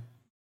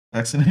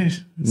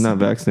Vaccination? not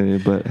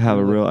vaccinated, but have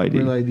a real ID.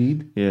 Real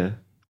ID. Yeah,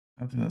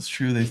 I think that's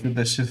true. They said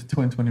that shit in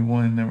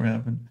 2021 and never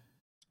happened.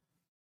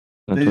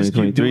 not They just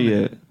keep 2023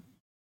 doing yet. it.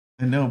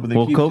 I know, but they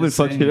Well, keep COVID just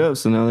fucked saying- it up,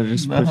 so now they're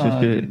just pushing Nah,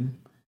 shit. dude.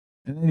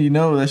 And then you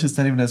know that shit's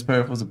not even as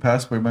powerful as a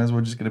passport. Might as well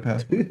just get a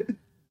passport.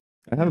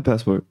 I have a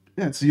passport.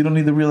 Yeah, so you don't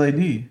need the real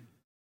ID.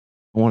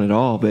 I want it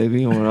all,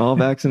 baby. I want all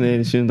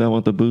vaccinations. I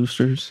want the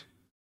boosters.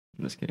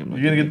 I'm just kidding. I'm not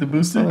You're gonna get the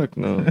booster? Fuck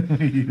no.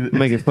 I'm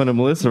making fun of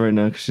Melissa right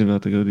now because she's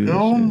about to go do this.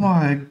 Oh shit.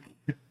 my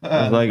god!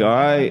 I was like, all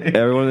right,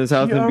 everyone in this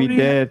house She gonna be already-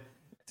 dead,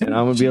 and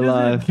I'm gonna She be doesn't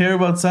alive. care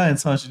about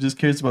science, huh? She just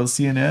cares about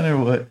CNN or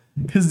what?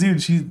 Because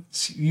dude, you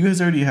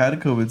guys already had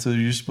COVID, so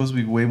you're supposed to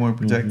be way more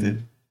protected.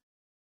 Mm-hmm.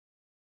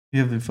 You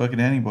have the fucking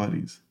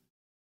antibodies.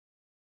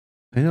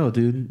 I know,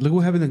 dude. Look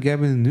what happened to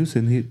Gavin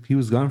Newsom. He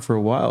was gone for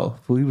a while.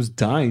 He was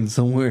dying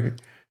somewhere.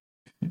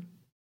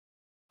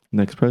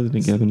 Next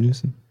president, Gavin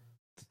Newsom.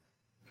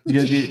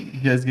 You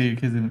guys get your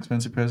kids an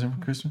expensive present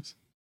for Christmas?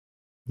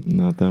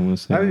 Not that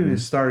much. I haven't even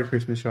started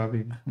Christmas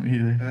shopping Me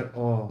either. at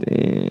all.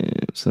 Damn,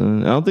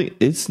 son. I don't think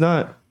it's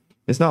not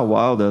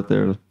wild out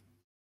there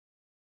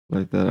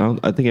like that.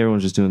 I think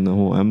everyone's just doing the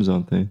whole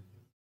Amazon thing.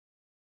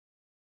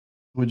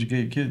 What'd you get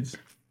your kids?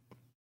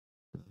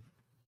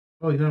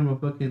 Oh, you got him a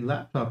fucking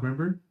laptop,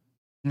 remember?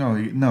 No,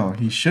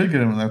 he should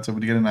get him a laptop,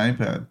 but he got an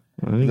iPad.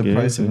 I didn't The get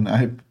price of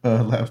anything.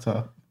 an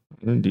laptop.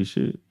 I didn't do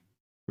shit.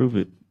 Prove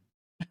it.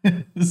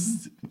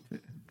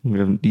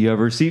 Do you have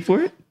a receipt for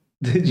it?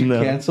 Did you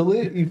No. cancel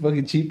it? You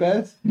fucking cheap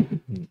ass.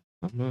 I'm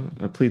not.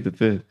 I plead the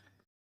fifth.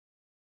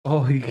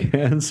 Oh, he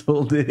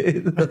canceled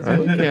it. I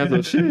didn't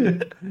cancel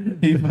shit.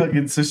 He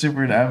fucking switched it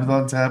for an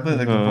Amazon tablet,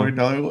 like the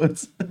 $40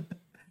 ones.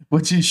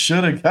 Which he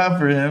should have got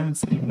for him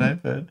instead of an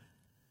iPad.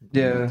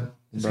 Yeah.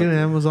 Just get an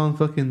Amazon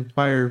fucking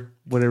Fire,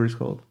 whatever it's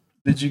called.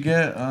 Did you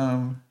get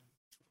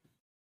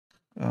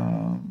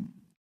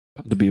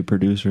To be a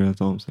producer, that's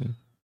all I'm saying.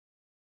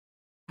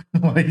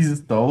 why he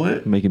stole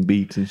it? Making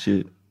beats and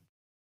shit.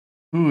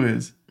 Who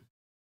is?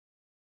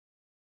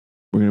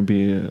 We're gonna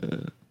be.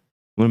 I'm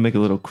gonna make a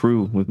little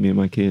crew with me and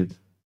my kids.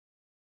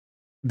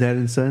 Dad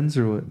and Sons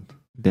or what?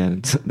 Dad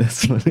and son.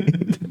 That's funny.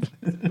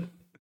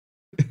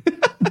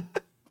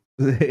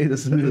 Hey,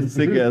 that's That's a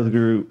sick ass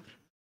group.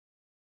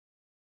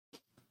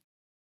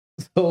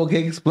 So,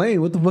 okay,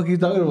 explain. What the fuck are you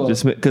talking about?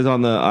 Just because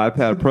on the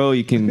iPad Pro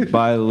you can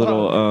buy a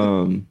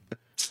little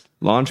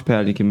launch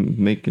pad. You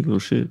can make little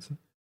shits.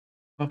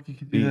 Fuck, you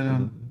can do that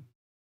on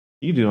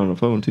You can do it on the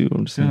phone too.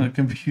 I'm just a saying.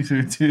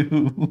 computer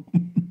too.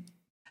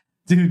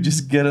 Dude,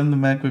 just get him the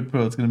MacBook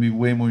Pro. It's gonna be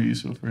way more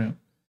useful for him.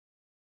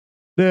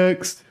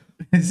 Next.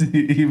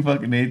 He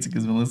fucking hates it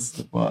because Melissa's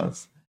the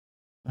boss.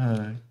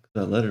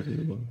 That letter.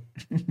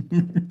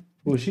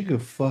 Well, she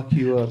could fuck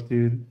you up,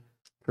 dude.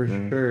 For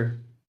Yeah. sure.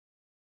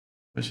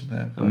 Pushing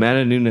that.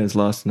 Amanda Nunes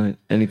lost tonight.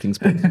 Anything's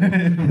possible.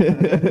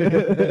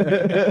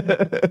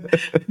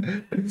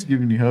 It's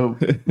giving you hope.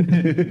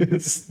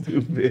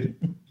 Stupid.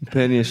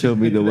 Pena showed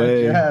me the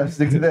way.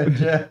 Stick to that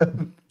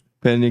jab.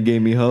 Pena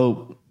gave me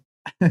hope.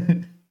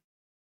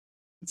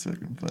 It's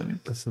fucking funny.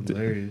 That's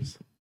hilarious.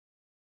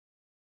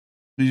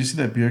 Did you see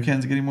that beer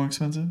cans are getting more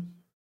expensive?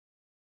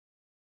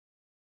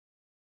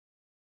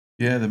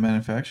 Yeah, the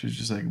manufacturer's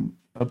just like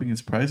upping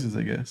its prices,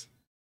 I guess.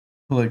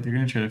 So, like they're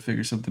gonna try to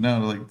figure something out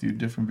to like do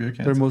different beer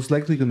cans. They're most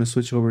likely going to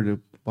switch over to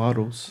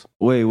bottles.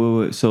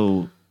 Wait.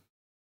 So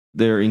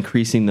they're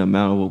increasing the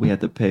amount of what we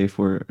had to pay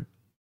for.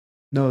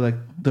 No, like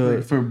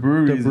for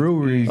breweries. the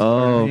breweries Oh,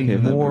 are okay.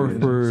 paying for more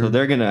breweries. for. So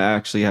they're gonna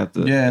actually have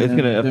to. Yeah, it's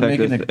gonna they're affect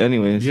making us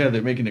anyways. Yeah,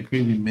 they're making a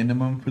crazy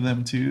minimum for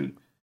them too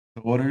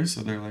to order.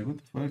 So they're like, what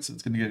the fuck? So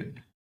it's gonna get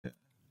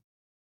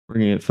We're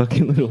gonna get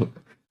fucking little.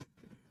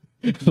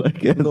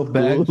 Like Little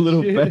bag.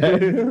 little Shit.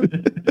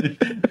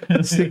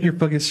 bag. Stick your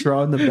fucking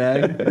straw in the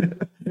bag.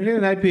 You get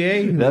an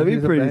IPA. That'd be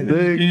Here's a pretty bag.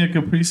 sick. getting a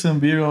Capri Sun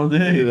beer all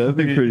day. Yeah, that'd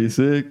be pretty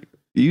sick.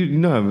 You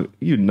know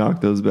you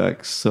knock those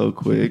back so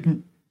quick.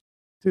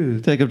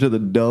 Dude, Take them to the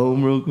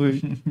dome real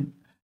quick.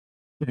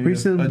 Capri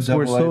Suns A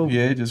were double so.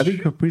 IPA, just I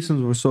think Capri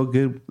Suns were so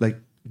good, like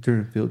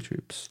during field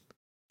trips.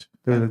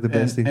 They were like the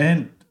best thing.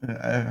 And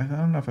I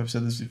don't know if I've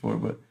said this before,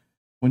 but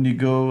when you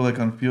go like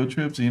on field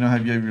trips, you know how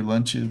you have your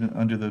lunches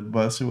under the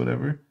bus or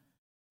whatever,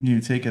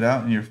 you take it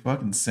out and your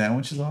fucking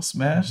sandwich is all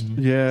smashed.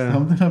 Yeah.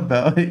 Something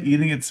about it,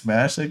 eating it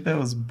smashed like that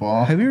was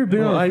bomb. Have you ever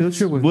been on a I field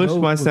trip with wish no,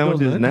 my with no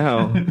sandwiches lunch?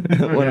 now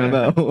when I'm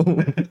at home.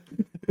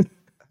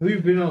 Have you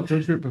been on a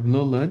field trip with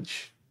no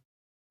lunch?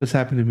 This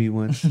happened to me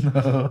once. No,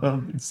 I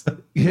don't think so.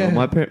 Yeah,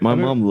 My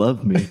mom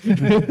loved me.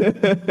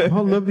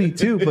 mom loved me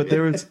too, but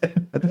there was.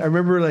 I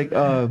remember like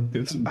I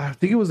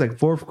think it was like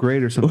fourth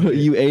grade or something.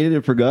 You ate it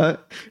and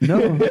forgot?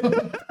 No,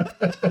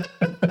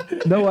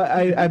 no,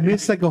 I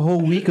missed like a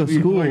whole week of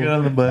school. Before I got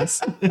on the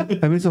bus.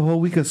 I missed a whole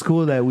week of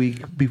school that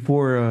week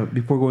before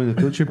going to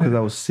the field trip because I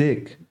was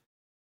sick.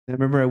 I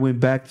remember I went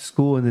back to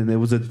school and then it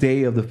was a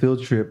day of the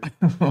field trip.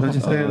 I was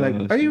just there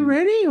like, "Are you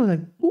ready?" I was like,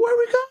 "Where are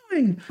we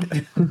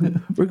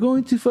going?" "We're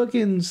going to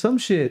fucking some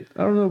shit.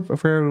 I don't know. I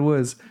forgot what it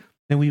was."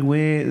 And we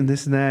went and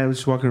this and that. I was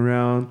just walking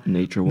around.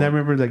 Nature And I walk.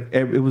 remember like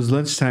it was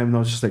lunchtime and I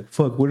was just like,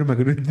 "Fuck, what am I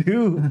gonna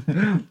do?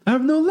 I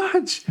have no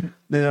lunch."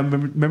 Then I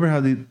remember how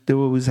they would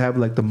always have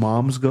like the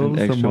moms go, An some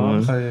extra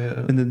moms. one. Oh,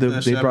 yeah. And then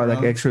they brought like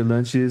chaperone. extra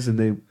lunches,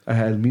 and I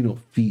had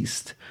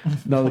feast.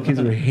 And all the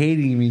kids were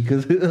hating me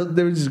because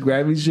they were just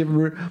grabbing shit from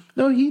her.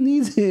 No, he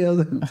needs it. I was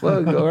like,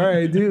 "Fuck, all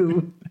right, I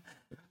do."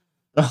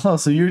 Oh,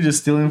 so you were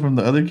just stealing from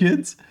the other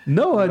kids?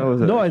 No, That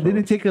was I actual.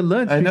 didn't take a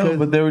lunch. I know, because-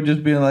 but they were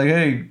just being like,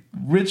 "Hey,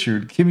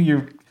 Richard, give me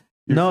your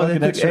no, they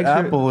fucking took extra.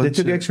 apple." They and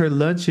took shit." extra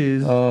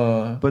lunches,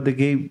 but they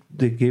gave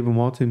them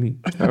all to me.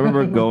 I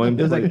remember going.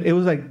 It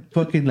was like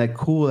fucking like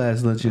cool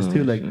ass lunches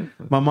too. Like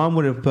my mom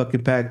would have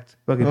fucking packed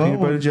fucking peanut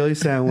butter and jelly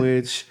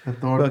sandwich,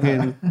 Torta.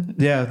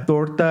 fucking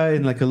torta,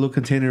 and like a little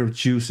container of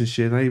juice and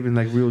shit. Not even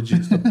like real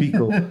juice, a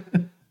pico.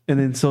 And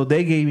then so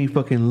they gave me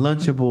fucking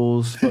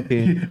Lunchables.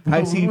 Fucking I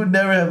We see. would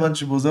never have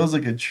Lunchables. That was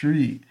like a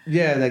treat.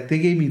 Yeah, like they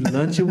gave me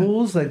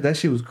Lunchables. Like that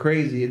shit was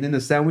crazy. And then the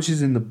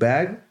sandwiches in the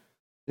bag,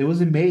 it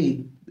wasn't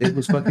made. It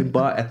was fucking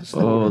bought at the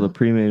store. Oh, the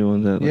pre-made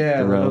ones. That, like,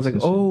 yeah, the I was like,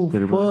 Rouse and oh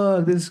shit.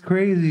 fuck, this is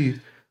crazy.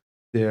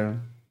 Yeah.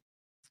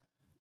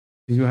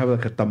 You have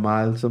like a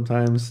tamal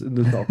sometimes, and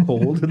it's all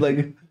cold.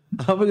 Like,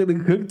 how am I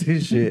gonna cook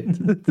this shit?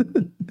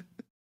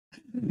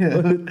 Yeah,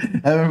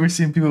 I remember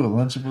seeing people with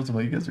Lunchables. I'm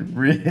like, you guys are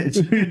rich.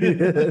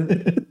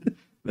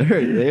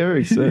 They are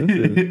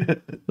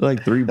expensive.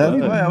 Like $3.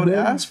 That's why I would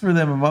Never- ask for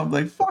them, and mom's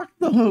like, "Fuck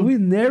no." We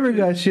never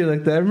got shit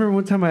like that. I remember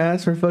one time I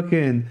asked for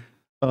fucking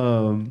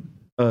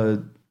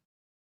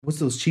what's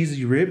those cheeses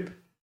you rip?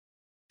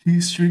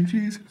 Cheese, string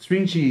cheese.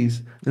 String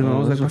cheese. And I Oh,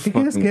 was like, those are ¿Qué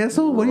quieres fucking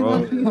queso? What do you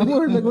want gross.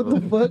 more? Like, what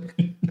the fuck?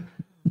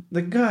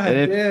 Like, God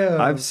And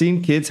damn. I've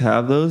seen kids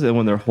have those, and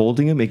when they're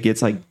holding them, it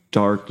gets like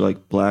dark,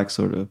 like black,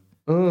 sort of.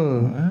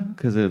 Ugh.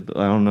 Because I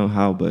don't know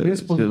how, but You're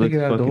supposed to looks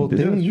take it out the fucking whole thing.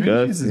 String cheese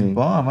is disgusting.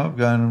 bomb. I've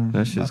gotten them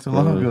That's not just too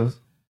long gross.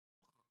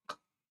 ago.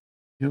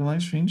 You don't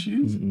like string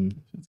cheese? Mm-mm.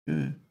 It's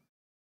good.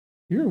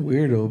 You're a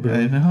weirdo, bro.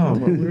 I know.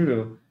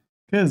 Weirdo.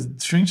 Because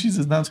string cheese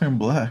does not turn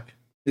black.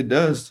 It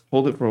does.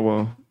 Hold it for a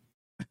while.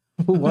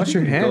 Fool, wash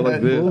your hands.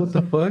 like this. Fool, what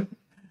the fuck?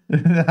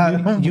 I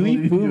don't You eat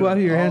believe food you while at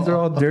your hands are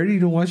all all. dirty. You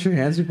don't wash your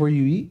hands before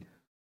you eat?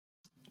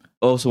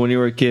 Oh, so when you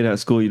were a kid at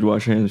school, you'd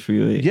wash your hands before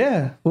you ate?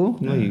 Yeah, fool.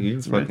 No, you're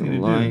That's the right thing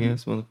fucking to lying do.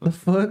 ass The motherfucker.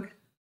 fuck?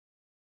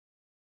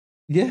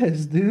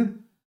 Yes, dude.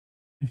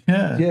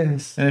 Yeah.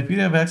 Yes. And if you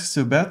didn't have access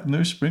to a bathroom,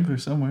 there's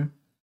sprinklers somewhere.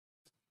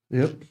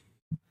 Yep.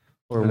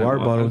 Or a I water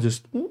don't bottle want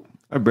just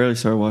I barely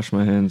started washing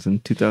my hands in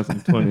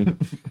 2020.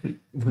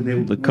 when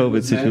they The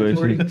COVID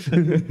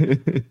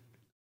situation.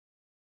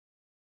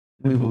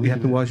 You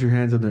have to wash your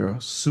hands under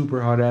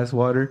super hot ass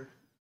water.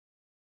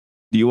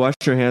 Do you wash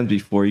your hands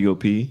before you go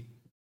pee?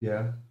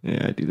 Yeah.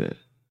 Yeah, I do that.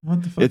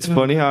 What the fuck? It's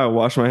funny how I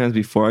wash my hands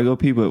before I go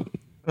pee, but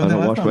I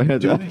don't wash my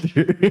hands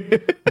after.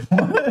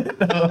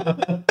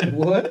 What?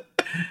 What?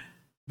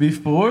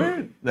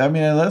 Before? I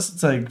mean, unless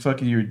it's like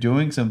fucking you're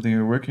doing something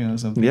or working on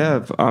something. Yeah,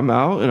 if I'm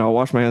out and I'll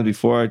wash my hands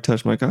before I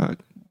touch my cock.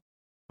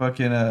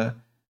 Fucking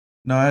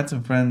no, I had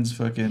some friends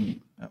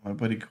fucking my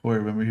buddy Corey,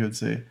 remember he would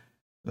say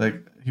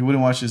like he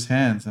wouldn't wash his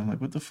hands. I'm like,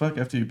 what the fuck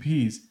after he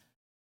pees?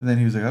 And then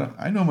he was like,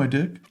 I know my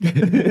dick.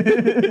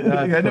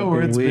 Like, I know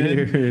where it's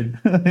weird.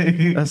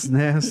 been. That's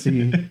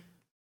nasty.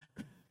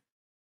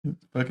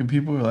 Fucking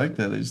people are like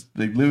that.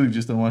 They literally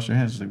just don't wash their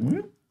hands. Just like,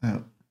 whoop,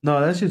 out. No,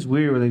 that's just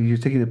weird. When like, you're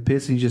taking a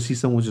piss and you just see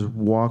someone just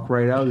walk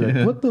right out. You're like,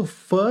 Yeah. what the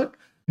fuck?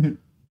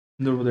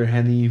 They're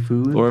handing you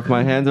food. Or if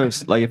my hands are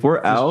like, if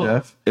we're out,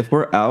 Jeff. if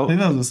we're I out, think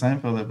that was a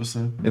Seinfeld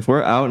episode. if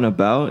we're out and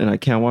about and I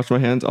can't wash my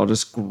hands, I'll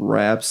just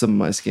grab some of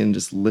my skin,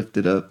 just lift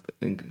it up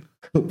and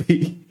go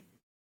pee.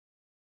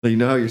 Like, you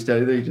know how you're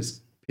standing there, you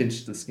just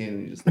pinch the skin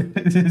and you just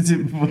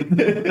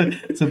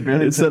It's a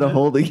barely instead of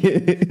holding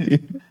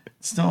it.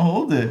 just don't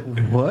hold it.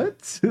 What?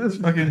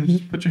 Just fucking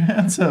just put your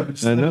hands up.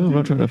 Just I know, I'm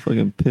not trying to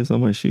fucking piss on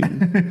my shoe.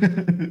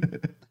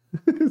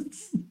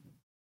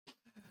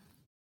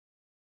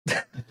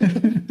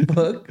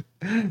 Fuck.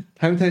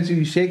 How many times do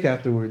you shake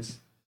afterwards?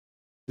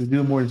 You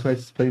do it more than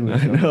twice playing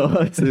with I yourself. know,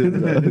 that's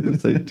it.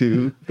 It's like,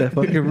 dude. That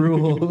fucking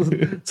rule.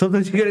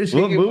 Sometimes you gotta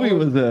shake What it movie more.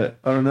 was that?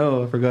 I don't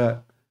know. I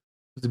forgot.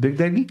 Was it Big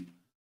Daddy?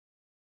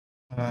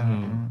 I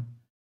don't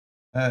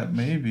know.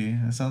 Maybe.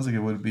 It sounds like it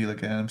would be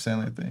like an Adam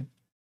Sandler thing.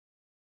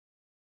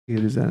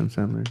 It is Adam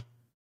Sandler.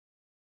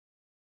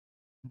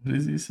 What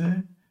does he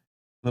say?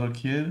 Little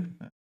kid?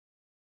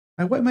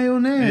 I wipe my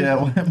own ass. Yeah,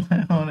 I wipe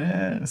my own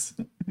ass.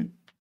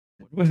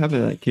 What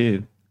happened to that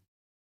kid?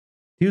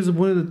 He was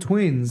one of the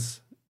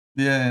twins.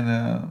 Yeah,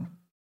 and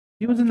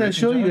He was in that Drake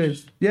show, and you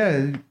Josh? guys.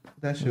 Yeah,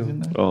 that show.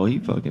 wasn't that- Oh, he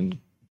fucking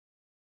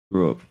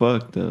grew up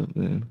fucked up,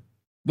 man.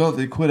 No,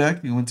 they quit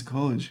acting and went to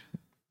college.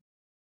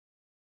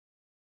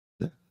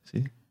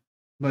 See?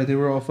 But they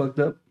were all fucked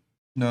up.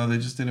 No, they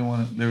just didn't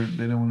want to. They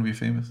didn't want to be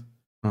famous.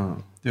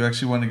 Oh. They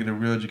actually wanted to get a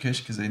real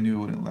education because they knew it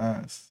wouldn't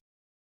last.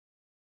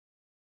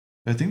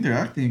 I think they're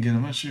acting again.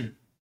 I'm not sure.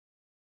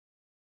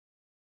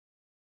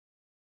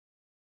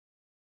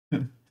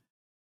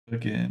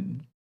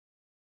 Fucking,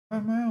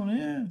 wipe my own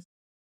ass.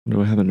 Wonder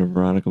what happened to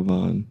Veronica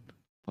Vaughn.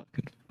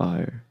 Fucking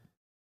fire.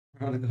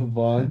 Veronica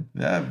Vaughn.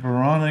 That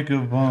Veronica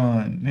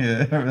Vaughn.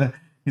 Yeah.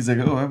 He's like,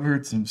 oh, I've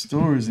heard some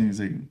stories. And he's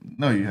like,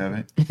 no, you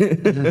haven't.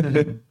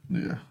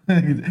 Yeah.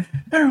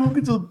 Everyone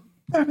get to the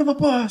back of the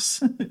bus.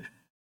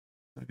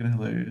 Fucking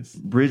hilarious.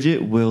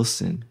 Bridget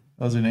Wilson.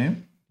 That was her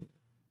name?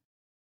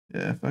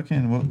 Yeah,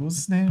 fucking, what was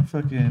his name?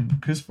 Fucking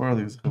Chris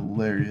Farley was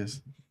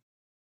hilarious.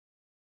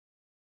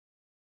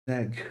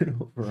 That good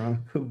old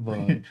Veronica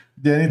Vaughn.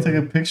 Danny took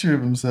a picture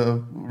of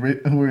himself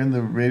wearing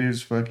the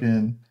Raiders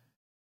fucking,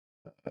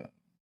 what's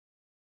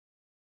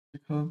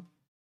it called?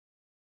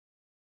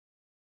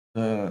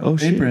 Oh,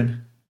 shit.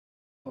 Apron.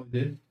 Oh,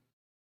 did?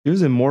 She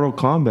was in Mortal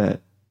Kombat.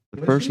 The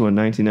Was first she? one,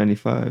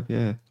 1995.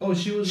 Yeah. Oh,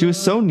 she was. She was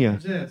Sonya.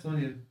 Yeah,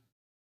 Sonya.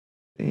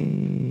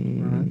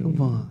 Dang. Veronica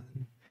Vaughn.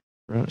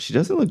 She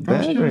doesn't look Bro,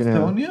 bad she right was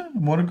now. Sonya?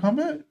 Mortal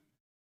Kombat?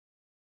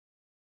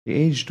 He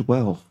aged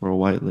well for a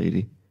white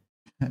lady.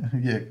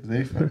 Yeah, because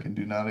they fucking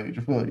do not age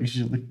well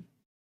usually.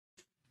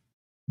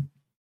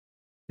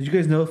 Did you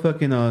guys know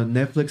fucking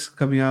Netflix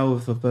coming out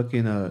with a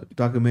fucking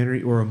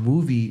documentary or a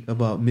movie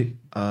about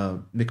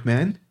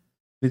McMahon?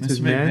 Vince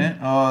Mr. McMahon.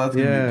 Oh, that's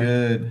gonna Yeah. be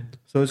good.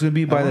 So it's gonna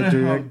be I by the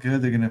wonder how direct.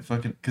 good they're gonna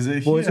fucking because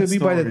Well, it's gonna be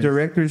by the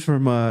directors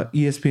from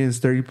ESPN's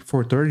 30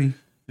 for 30.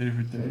 30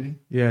 for 30.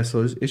 Yeah,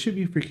 so it should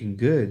be freaking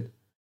good.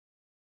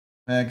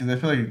 Man, because I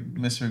feel like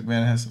Mr.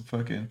 McMahon has some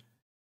fucking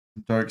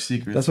dark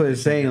secrets. That's what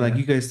it's saying. Like,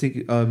 you guys think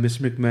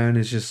Mr. McMahon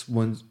is just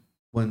one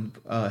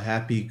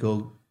happy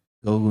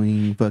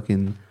going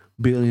fucking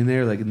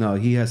billionaire? Like, no,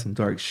 he has some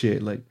dark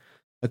shit. Like,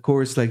 of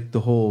course, like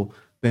the whole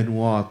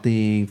Benoit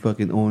thing,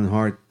 fucking Owen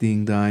Hart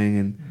thing dying,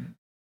 and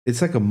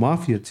it's like a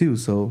mafia too.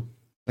 So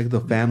like the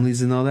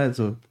families and all that.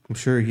 So I'm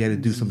sure he had to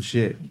do some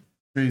shit.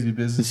 Crazy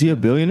business. Is he a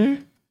billionaire?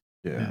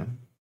 Yeah.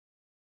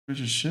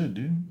 Rich as shit,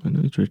 dude. I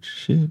know he's rich as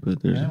shit,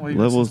 but there's Man, why you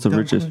levels ask to this dumb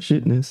rich as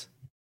question? shitness.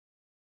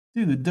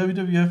 Dude, the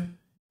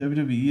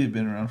WWE had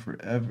been around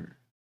forever.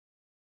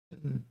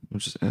 I'm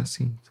just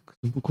asking. It's a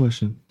simple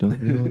question. Don't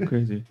get all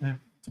crazy. They have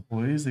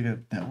toys, they got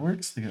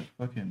networks, they got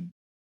fucking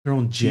Their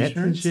own jets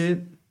and T-shirts?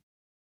 shit.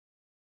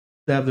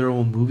 They have their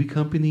own movie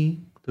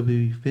company,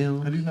 WWE I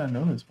Films, do not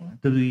know this one.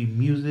 WWE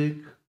Music,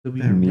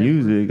 WWE Their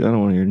Music, I don't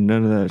want to hear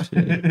none of that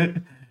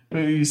shit.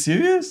 Wait, are you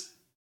serious?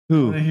 I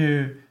want Who? to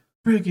hear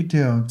break it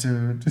down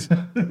to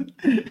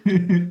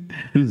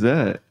Who's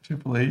that?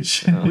 Triple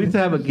H. We used to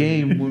have a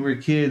game when we were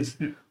kids.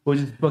 We'll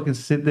just fucking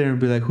sit there and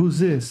be like, "Who's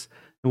this?"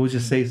 And we'll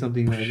just say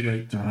something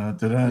like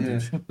Da-da-da-da. yeah,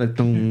 like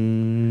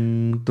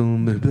dum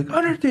dum. They'd be like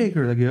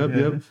Undertaker. Like yep, Yeah.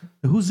 yep.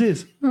 Who's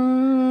this?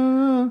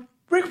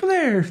 Ric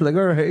Flair. Like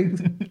all right.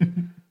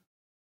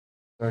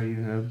 Sorry,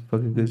 you have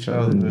fucking good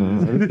childhood.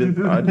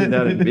 No, I did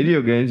that in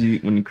video games.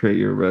 When you create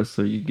your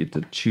wrestler, you get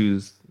to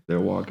choose their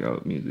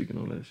walkout music and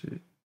all that shit.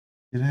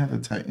 You didn't have the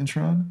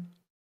Titantron?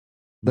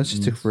 That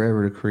just took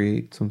forever to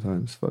create.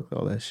 Sometimes, fuck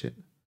all that shit.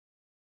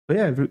 But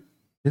yeah,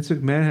 Vince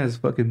McMahon has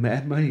fucking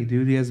mad money,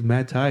 dude. He has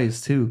mad ties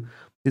too.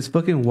 His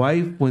fucking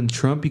wife, when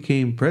Trump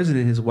became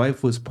president, his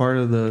wife was part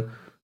of the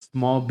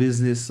small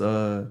business.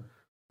 I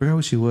forgot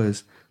what she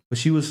was, but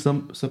she was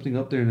something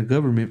up there in the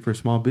government for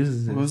small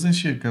businesses. Wasn't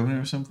she a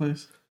governor or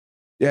someplace?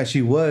 Yeah,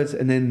 she was.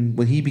 And then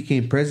when he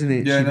became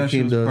president, Yeah, I she know she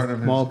became was part the of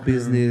his small crew.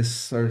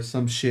 business or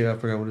some shit. I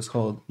forgot what it's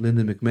called.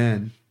 Linda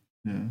McMahon.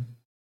 Yeah.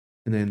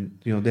 And then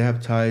they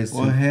have ties.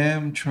 Well, to,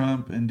 him,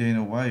 Trump, and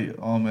Dana White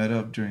all met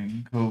up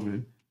during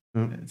COVID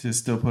to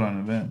still put on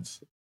events.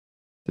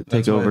 To take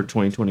That's why- over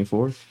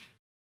 2024.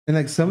 and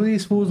like some of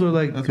these fools are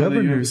like That's why the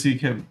governors. UFC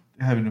kept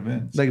having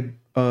events. Like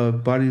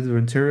Bobby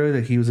Ventura,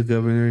 that he was a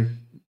governor,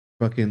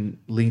 fucking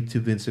linked to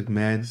Vince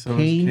McMahon. So is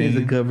Kane is a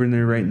Kane.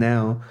 governor right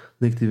now,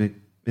 linked to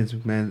Vince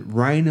McMahon.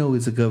 Rhino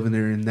is a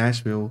governor in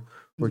Nashville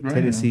or Who's Rhino?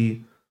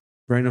 Tennessee.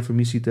 Rhino from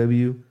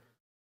ECW.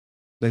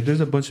 Like,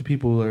 there's a bunch of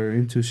people that are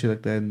into shit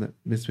like that, and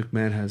Vince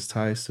McMahon has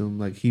ties to him.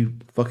 Like, he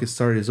fucking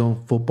started his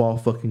own football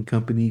fucking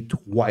company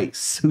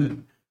twice,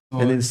 and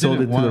Well, then he sold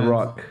did it to The once.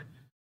 Rock.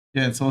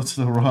 Yeah, it sold to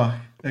The Rock.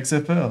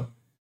 XFL.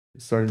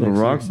 It started The next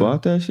Rock year, so-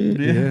 bought that shit?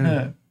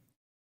 Yeah.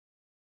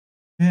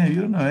 Yeah,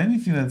 you don't know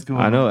anything that's going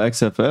on. I know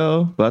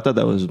XFL, but I thought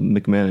that was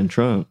McMahon and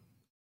Trump.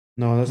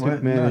 No, that's What?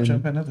 McMahon. No,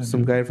 Trump had nothing to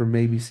Some do guy from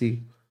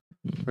ABC.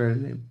 What's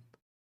his name?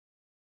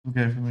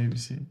 Okay, from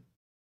ABC.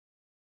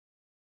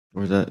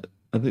 Or is that?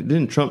 I think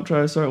didn't Trump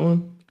try to start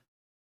one?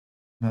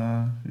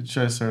 Nah, he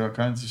tried to start all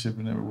kinds of shit,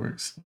 but it never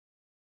works.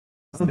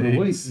 I don't know,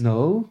 wait, States.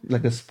 no,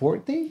 like a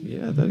sport thing?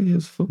 Yeah, I thought he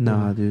was football.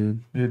 Nah,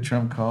 dude. We had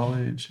Trump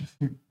College,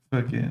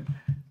 fucking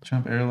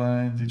Trump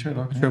Airlines. He tried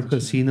all kinds Trump of shit.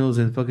 casinos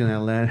in fucking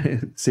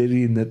Atlanta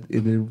City, and that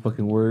it didn't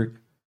fucking work.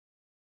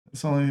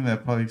 That's the only thing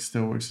that probably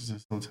still works is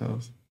his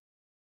hotels.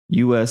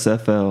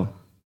 USFL.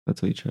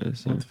 That's what he tried to What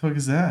start. the fuck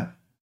is that?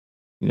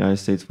 United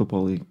States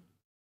Football League.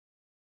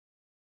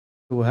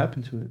 So what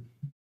happened to it?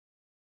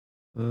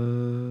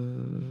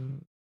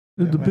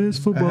 Yeah, the man.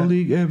 best football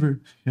league ever.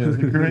 Yeah,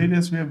 the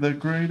greatest. We have the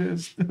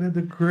greatest. We had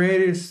the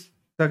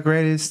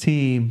greatest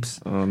teams.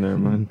 Oh, never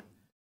mind.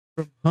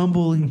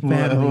 Humbling What,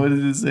 family. what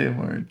does it say,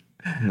 Mark?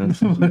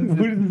 Nothing. What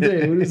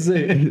did it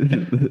say? What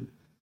did it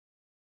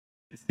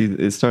say? See,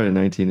 it started in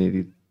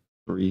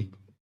 1983.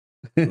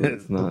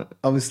 It's not.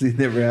 Obviously, it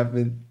never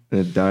happened. And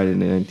it died in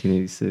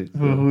 1986.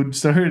 Well, who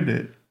started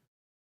it?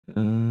 It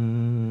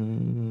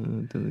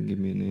doesn't give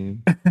me a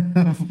name.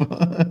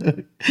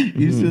 Fuck.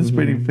 You've been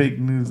spreading fake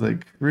news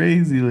like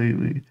crazy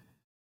lately.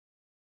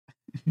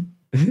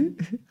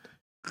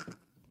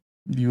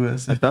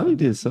 US. I thought he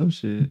did some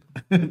shit.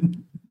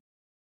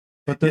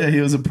 But Yeah, he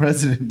was a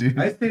president, dude.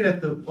 I stayed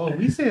at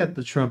we stayed at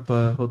the Trump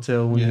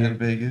hotel one Yeah, year in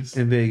Vegas.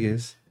 in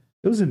Vegas.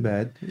 It wasn't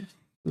bad. It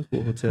was a cool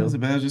It hotel. was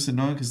bad. It was just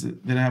annoying because they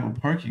didn't have a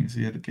parking, so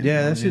you had to get.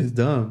 Yeah, down that shit's in.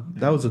 dumb. Yeah.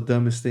 That was the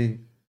dumbest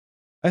thing.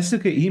 I still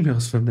get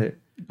emails from there.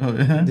 Oh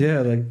yeah.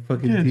 Yeah, like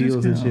fucking Yeah, just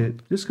deals and come.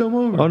 shit. Just come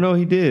over. Oh, no,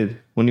 he did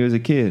when he was a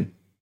kid.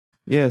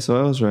 Yeah, so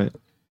I was right.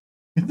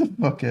 Get the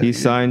fuck out. He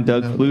signed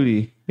Doug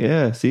Flutie.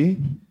 Yeah, see?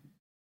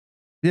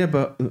 Yeah,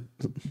 but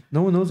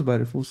no one knows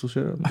about it, fool, so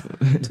shut up.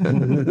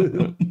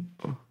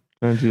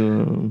 Trying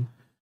to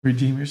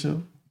Redeem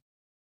yourself.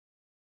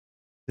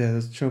 Yeah,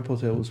 this Trump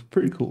hotel was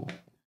pretty cool.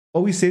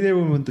 Oh, we stayed there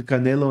when the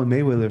Canelo and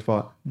Mayweather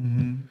fought.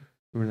 Mm-hmm.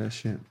 Remember that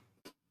shit?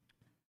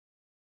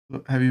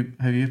 Have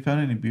you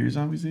found any beer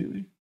zombies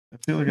lately? I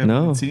feel like I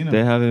haven't no, seen them.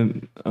 they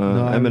haven't.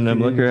 No, I haven't M&M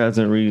seen Liquor any.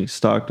 hasn't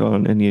restocked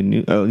on any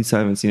new. At least I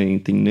haven't seen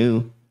anything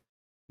new.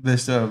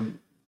 There's some.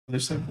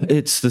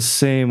 It's the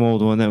same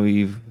old one that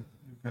we've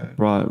Okay.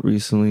 brought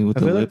recently with I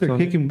the feel like lips they're on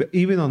it. kicking.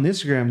 Even on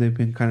Instagram, they've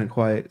been kind of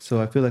quiet.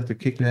 So I feel like they're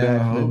kicking Yeah, I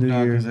back for the hope new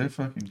not, year. because they're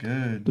fucking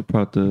good. They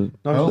brought the. No, I'm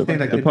Oh, just saying,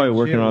 like, they're they probably did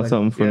working chill, on like,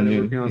 something for yeah, they're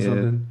new. working on Yeah.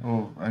 something.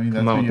 Oh, I mean, that's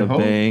Come out what with you a hope.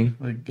 bang.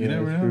 Like, you Yeah,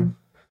 never that's know. true.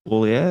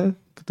 Well, yeah,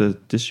 the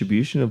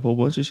distribution of a whole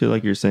bunch of shit,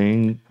 like you're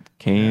saying,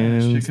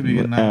 cans, shit could be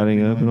getting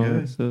adding out, up and all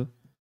good. that stuff.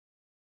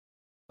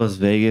 Plus,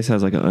 Vegas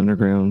has like an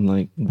underground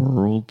like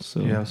world.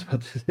 So Yeah, I was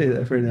about to say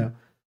that right now.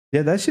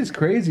 Yeah, that shit's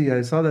crazy.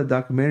 I saw that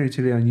documentary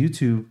today on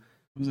YouTube.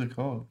 What's it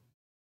called?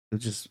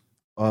 It's just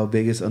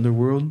Vegas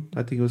Underworld,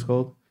 I think it was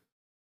called.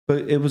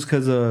 But it was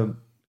because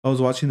I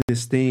was watching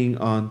this thing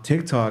on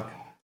TikTok,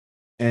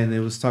 and it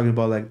was talking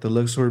about like the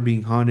Luxor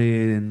being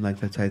haunted and like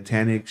the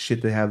Titanic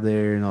shit they have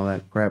there and all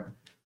that crap.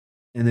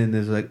 And then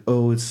there's like,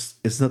 oh, it's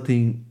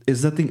nothing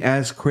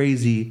as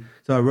crazy.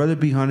 So I'd rather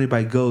be haunted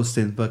by ghosts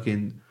than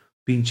fucking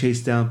being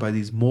chased down by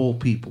these mole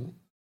people.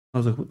 I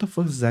was like, what the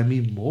fuck does that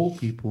mean, mole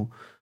people?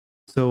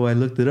 So I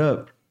looked it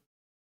up,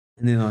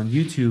 and then on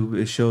YouTube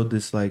it showed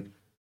this like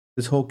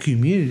this whole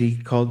community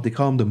they call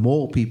them the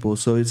mole people.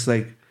 So it's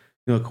like, you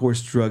know, of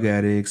course, drug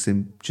addicts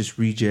and just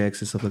rejects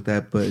and stuff like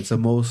that. But it's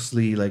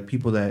mostly like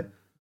people that,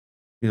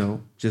 you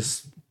know,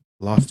 just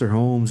lost their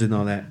homes and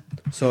all that.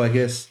 So I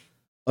guess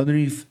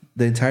underneath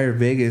the entire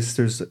Vegas,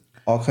 there's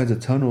all kinds of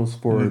tunnels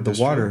for Like the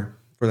the water,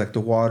 for like the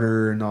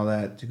water and all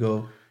that to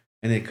go,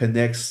 and it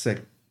connects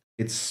like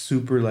it's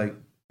super like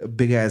a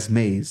big ass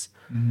maze.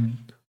 Mm-hmm.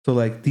 So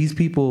like these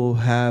people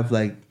have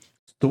like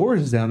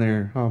stores down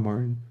there. Oh,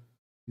 Martin,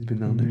 he's been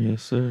down there.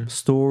 yes, sir.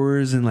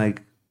 Stores and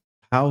like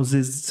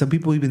houses. Some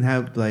people even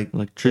have like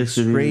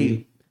Electricity.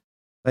 straight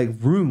like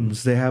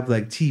rooms. They have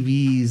like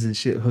TVs and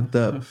shit hooked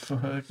up. The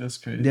fuck, that's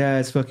crazy. Yeah,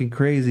 it's fucking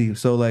crazy.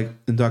 So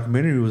like the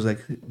documentary was like,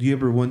 do you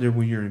ever wonder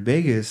when you're in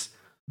Vegas,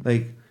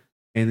 like,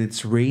 and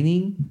it's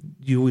raining,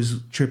 you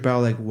always trip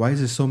out like, why is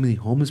there so many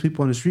homeless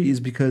people on the street? Is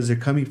because they're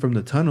coming from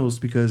the tunnels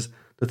because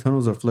the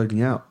tunnels are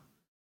flooding out.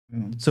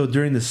 Mm. So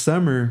during the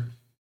summer,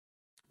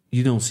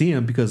 you don't see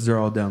them because they're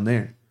all down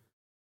there,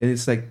 and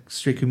it's like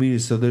straight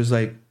communities. So there's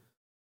like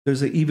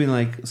even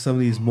like some of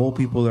these mole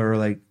people that are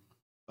like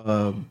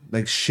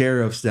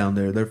sheriffs down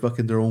there. They're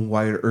fucking their own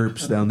white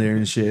earps down there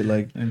and shit.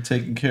 Like, And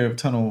taking care of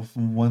tunnel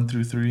from 1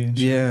 through 3 and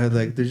shit. yeah,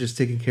 like they're just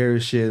taking care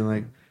of shit.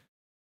 And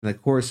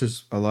of course,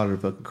 there's a lot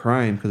of fucking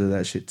crime because of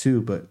that shit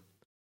too. But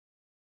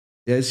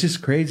yeah, it's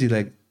just crazy.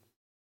 Like,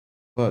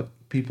 fuck,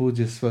 people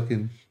just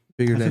fucking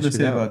figure I feel that the shit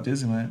same out. about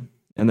Disneyland.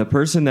 And the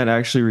person that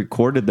actually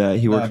recorded that,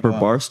 he works for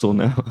Wow. Barstool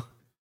now.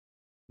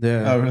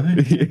 Yeah, Oh,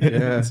 really?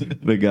 Yeah.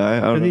 The guy,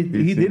 I don't but know. if you've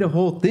he seen did a it.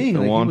 whole thing. The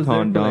Like, he was there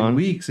Wonton for like Don.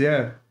 weeks.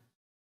 Yeah.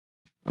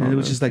 Oh, And it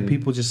was just like dude.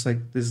 people just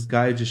like this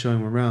guy just showing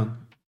him around.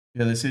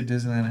 Yeah, they say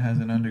Disneyland has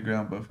an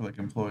underground, but for like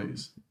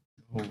employees.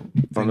 The whole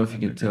I don't know if you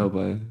thing can tell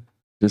underground. by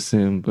just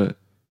him, but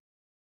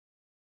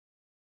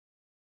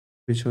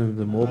They showing him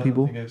the I mole don't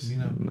people. think I've seen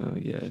him. no,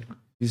 yeah,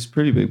 he's a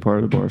pretty big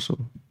part of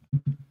Barstool.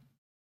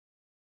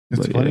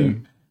 It's But, funny yeah.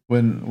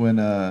 when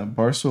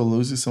Barstool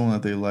loses someone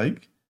that they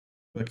like,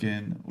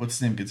 fucking what's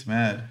his name gets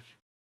mad.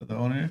 The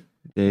owner,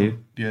 Dave,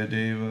 yeah,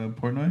 Dave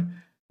Portnoy,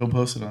 he'll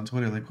post it on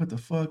Twitter like, "What the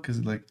fuck?"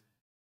 Because like,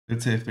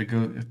 let's say if they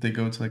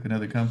go to like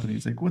another company,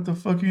 it's like, "What the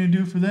fuck are you gonna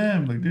do for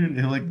them?" Like, dude,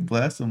 he'll like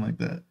blast them like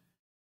that.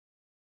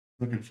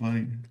 Fucking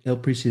funny. El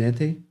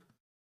Presidente.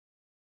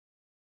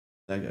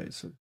 That guy.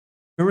 So.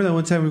 Remember that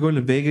one time we were going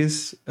to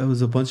Vegas? It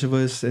was a bunch of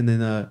us, and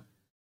then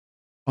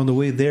on the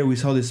way there, we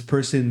saw this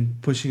person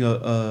pushing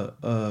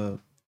a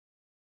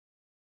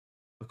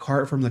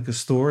cart from like a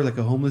store, like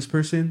a homeless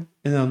person.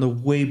 And on the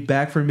way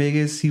back from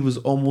Vegas, he was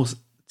almost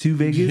to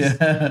Vegas.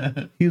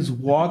 Yeah. He was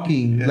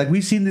walking. Yeah. Like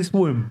we seen this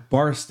fool in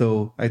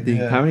Barstow, I think.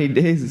 Yeah. how many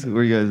days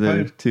were you guys there?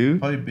 Probably- 2?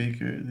 Probably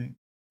Baker, I think.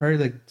 Probably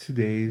like 2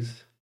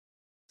 days.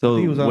 So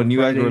think it was on when you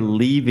guys Friday. were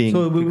leaving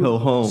So to go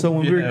home, So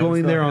when we were Yeah,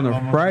 going we there saw on him a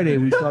almost Friday, there.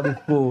 we saw this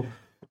fool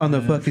on the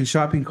Yeah. fucking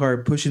shopping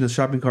cart pushing the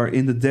shopping cart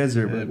in the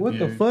desert. Yeah, Like, what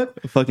the beard. fuck?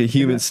 a fucking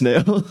human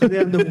snail.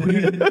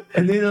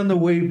 And then on the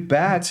way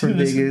back from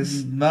Dude, it's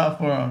Vegas, not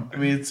far on. I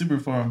mean, it's super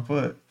far on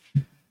foot.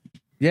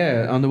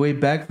 yeah, on the way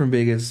back from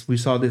Vegas, we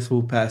saw this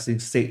fool passing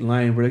state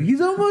line. We're like,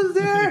 he's almost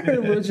there.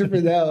 We're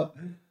tripping out.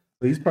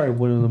 But he's probably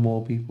one of the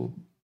mole people.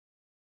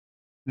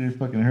 Dude,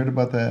 fucking heard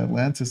about that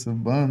Atlantis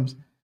of bums.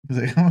 He's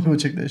like, I'm gonna go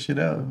check that shit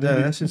out. Yeah,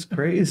 that's just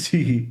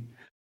crazy.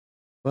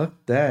 Fuck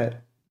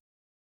that.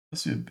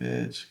 That's a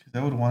bitch. Cause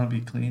I would want to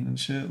be clean and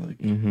shit. Like,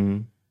 Mm-hmm.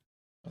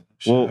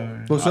 Well-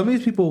 shower. Well, some of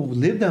these people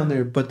live down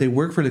there, but they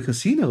work for the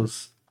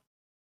casinos.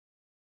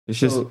 It's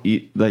just So-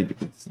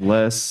 like it's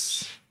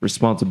less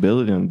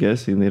responsibility. I'm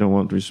guessing they don't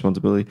want the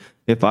responsibility.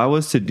 If I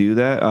was to do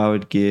that, I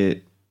would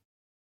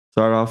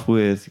start off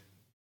with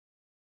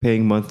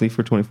paying monthly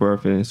for 24-hour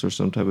fitness or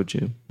some type of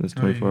gym. That's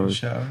 24 hours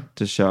Shower.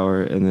 to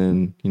shower, and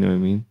then you know what I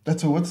mean.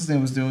 That's what what's his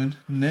name was doing.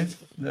 Nick,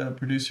 the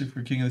producer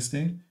for King of the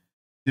Sting,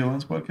 the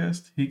Owens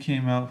podcast. He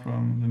came out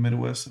from the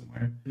Midwest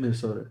somewhere,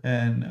 Minnesota.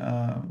 and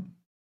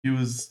he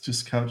was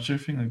just couch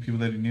surfing, like people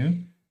that he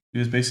knew. He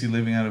was basically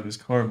living out of his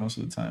car most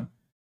of the time.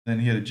 Then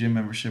he had a gym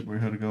membership where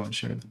he had to go and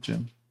share at the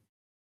gym,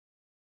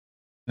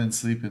 then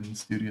sleep in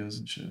studios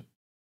and shit.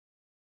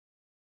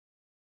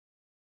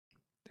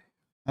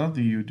 I don't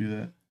think you would do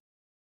that.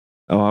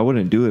 Oh, I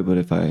wouldn't do it, but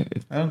if I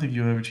don't think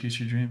you'll ever chase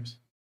your dreams.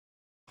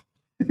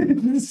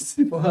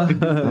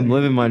 I'm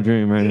living my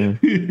dream right now.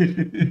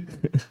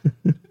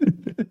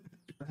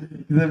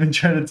 I've been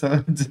trying to tell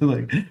him to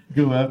like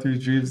go after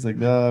his dreams. Like,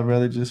 nah, I'd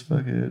rather just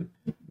fucking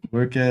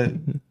work at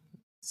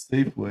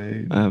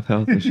Safeway. I have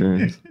health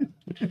insurance.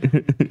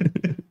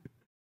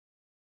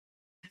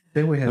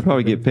 I'd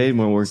probably get paid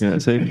more working at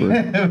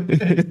Safeway.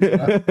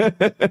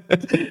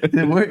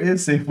 Where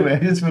is Safeway? I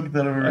just looked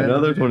that over.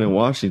 Another one in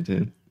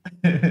Washington.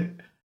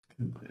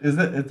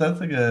 That's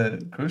like a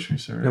grocery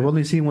store? Right? I've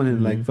only seen one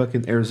in like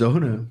fucking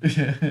Arizona.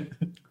 Yeah.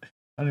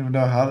 I don't even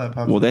know how that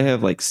pops Well, up. they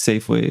have like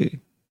Safeway.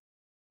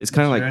 It's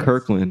kind of like Insurance?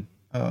 Kirkland,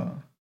 Oh.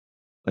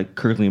 like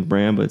Kirkland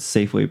brand, but it's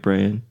Safeway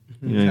brand.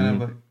 You know what I Kind of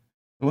mean? like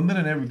the one that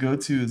I never go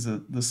to is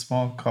the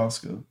small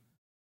Costco.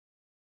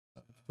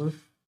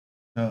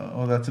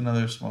 Oh, that's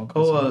another small Costco.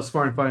 Oh,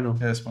 Smart and Final.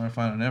 Yeah, Smart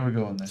Final. Never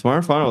go in there.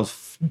 Smart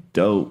Finals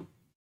dope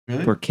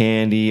Really? for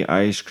candy,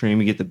 ice cream.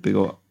 You get the big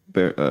old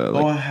bear,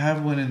 Oh, I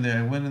have one in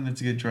there. I went in there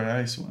to get dry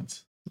ice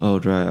once.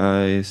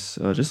 dry ice,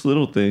 just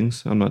little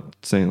things. I'm not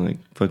saying like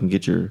fucking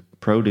get your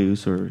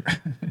produce or.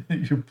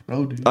 Your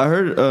produce. I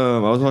heard I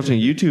was watching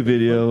a YouTube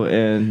video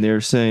and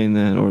they're saying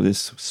that, or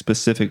this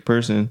specific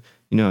person,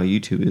 you know how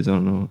YouTube is. I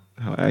don't know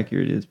how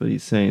accurate it is, but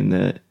he's saying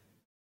that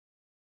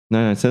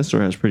 99-cent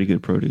store has pretty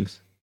good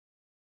produce.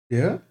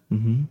 Yeah?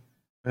 Mm-hmm.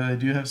 I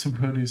do have some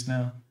produce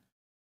now.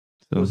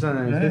 So What's that?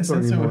 Yeah, Store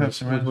Sense will anymore? have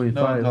some. No,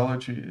 125. Dollar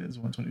Tree is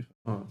 125.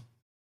 Oh.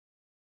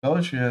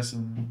 Dollar Tree has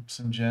some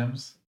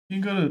gems. You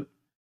can go to.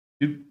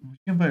 You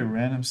can buy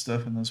random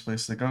stuff in those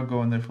places. Like I'll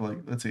go in there for like,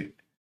 let's say,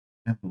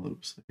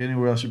 envelopes. Like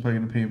anywhere else, you're probably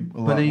gonna pay a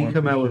lot. But then you more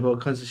come for out with shit. all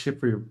kinds of shit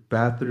for your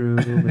bathroom.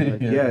 And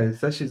like, Yeah. yeah,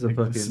 that shit's a Like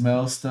the fucking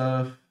smell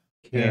stuff.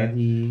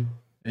 candy.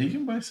 Yeah, you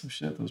can buy some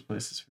shit at those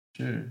places for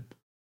sure.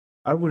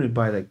 I wouldn't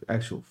buy like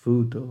actual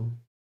food though.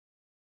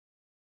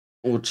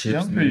 Or chips.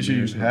 Yeah, I'm pretty sure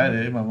you've had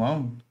it. My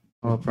mom.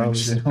 Oh, probably.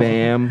 Shit.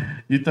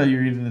 Spam. You thought you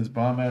were eating this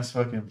bomb ass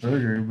fucking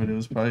burger, but it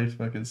was probably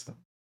fucking stuff.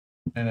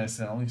 And that's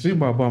the only Speaking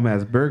about bomb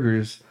ass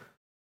burgers,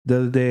 the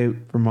other day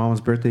for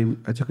Mom's birthday,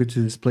 I took her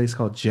to this place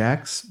called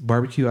Jack's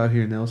Barbecue out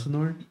here in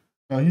Elsinore.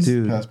 Oh, he's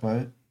Dude. passed by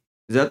it.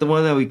 Is that the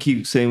one that we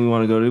keep saying we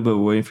want to go to, but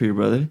we're waiting for your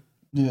brother?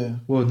 Yeah.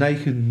 Well, now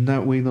you can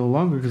not wait no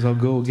longer because I'll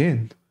go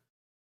again.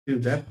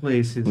 Dude, that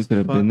place is We could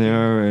have been there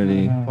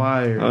already. fucking-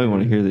 fire. I don't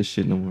want to hear this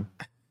shit no more.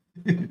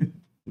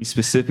 We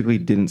specifically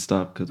didn't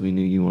stop because we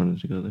knew you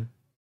wanted to go there.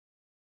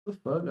 What the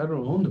fuck? I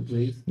don't own the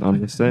place. I'm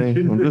just saying.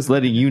 I'm just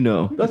letting you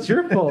know. That's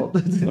your fault.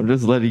 I'm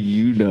just letting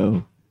you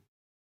know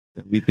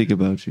that we think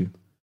about you.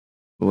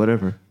 But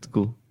whatever. It's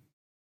cool.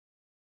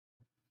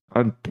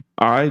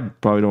 I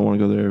probably don't want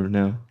to go there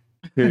now.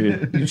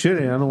 Period. You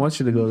shouldn't. I don't want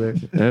you to go there.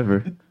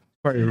 Ever.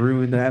 Probably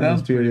ruin the Sounds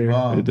atmosphere pretty there.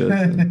 bomb. It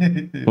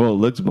does. Well, it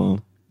looks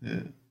bomb. Yeah.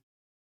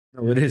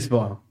 No, it is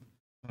bomb.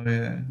 Oh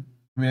yeah.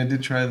 I mean, I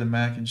did try the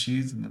mac and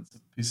cheese and the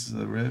pieces of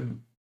the rib.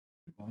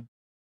 You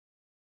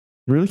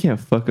really can't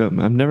fuck up.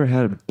 I've never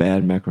had a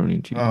bad macaroni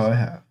and cheese. Oh, I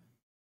have.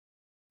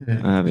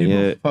 Yeah. I haven't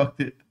People yet. fuck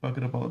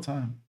it up all the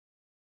time.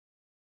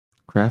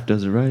 Kraft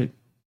does it right.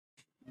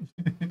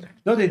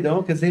 No, they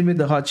don't because they made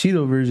the hot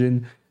Cheeto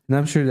version, and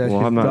I'm sure that Well,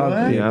 shit's I'm not. dog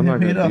What? shit. Yeah, I'm not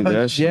They made gonna do a hot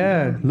that shit.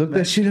 Yeah, look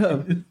that shit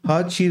up.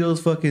 Hot Cheetos,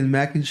 fucking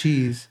mac and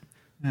cheese,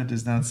 That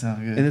does not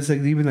sound good. and it's like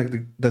even like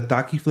the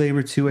Taki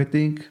flavor too. I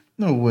think.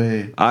 No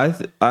way. I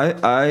put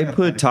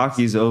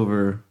Takis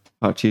over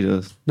hot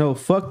Cheetos. No,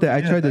 fuck that. I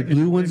Yeah, tried the Takis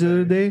blue are way ones the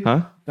other better. day.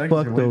 Huh? That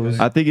Fuck gets way those.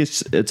 better. I think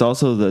it's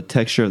also the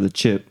texture of the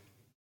chip.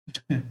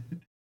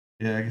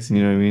 Yeah, I can see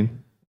You know what I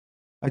mean?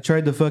 I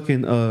tried the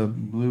fucking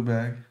blue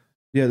bag.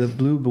 yeah, the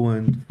blue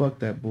one. Fuck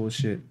that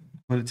bullshit.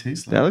 What it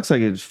tastes like. That looks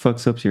like it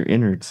fucks up your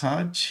innards.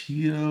 Hot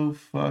Cheeto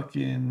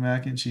fucking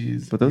mac and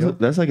cheese. But those Yep.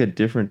 that's like a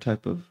different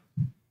type of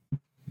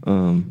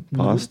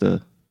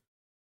pasta.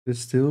 It's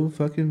still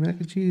fucking mac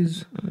and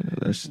cheese.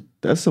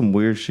 That's some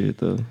weird shit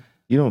though.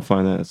 You don't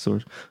find that at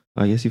stores.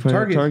 I guess you find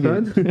it at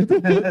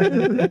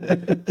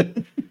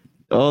Target.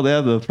 Oh, they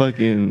have the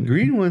fucking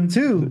Green one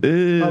too.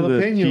 the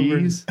Jalapeno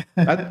cheese.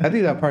 I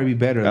think that'd probably be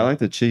better. I like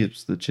the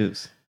chips. The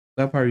chips.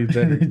 That'd probably be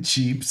better.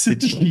 Cheaps. The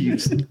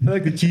chips. I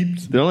like the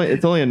cheaps.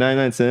 It's only a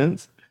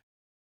 99¢.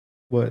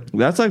 What?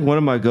 That's like one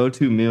of my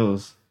go-to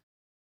meals.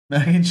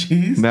 Mac and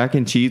cheese? Mac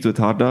and cheese with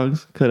hot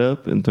dogs cut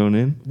up and thrown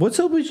in. What's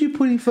up with you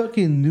putting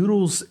fucking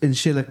noodles and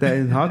shit like that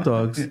in hot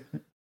dogs?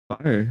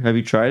 Fire. Have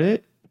you tried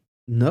it?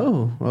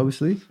 No,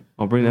 obviously.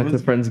 I'll bring that to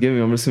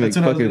Friendsgiving. I'm just gonna That's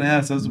make what I was fucking gonna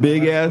ask. That was my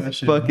big last ass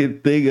question. fucking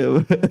thing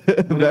of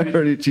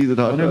macaroni and cheese and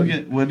hot dogs.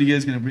 What are you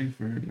guys gonna bring for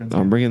friends?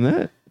 I'm bringing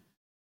that.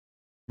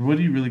 What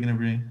are you really gonna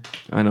bring?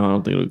 I know. I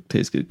don't think it'll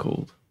taste good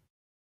cold.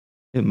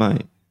 It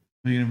might.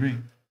 What are you gonna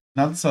bring?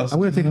 Not the sauce. I'm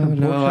gonna take some pork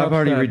No, I've chops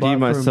already that I redeemed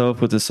bought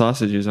myself with the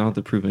sausages. I don't have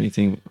to prove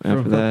anything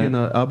after from that. fucking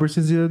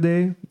Albertsons the other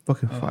day.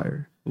 Fucking Oh.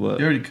 fire. What?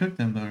 You already cooked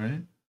them though,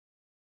 right?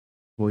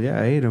 Well, yeah,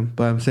 I ate them,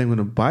 but I'm saying I'm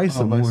gonna buy I'll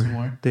some buy more. some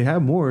more. They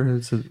have more.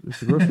 It's a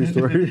grocery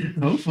store.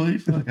 Hopefully,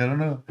 fuck, I don't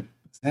know.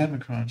 Salmon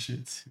crunch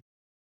shit.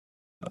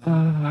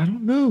 I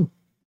don't know.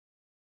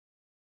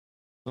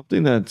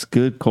 Something that's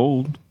good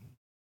cold.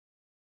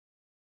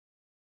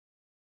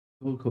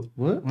 What?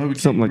 What, we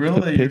Something can't like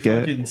grill to at your pick at.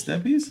 fucking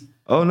steppies?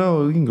 Oh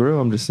no, we can grill.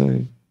 I'm just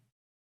saying.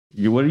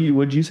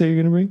 What'd you say you're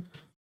gonna bring?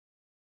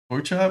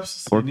 Pork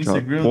chops? Pork It needs to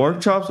chops. grill.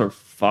 Pork chops are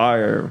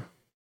fire.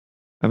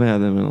 I haven't had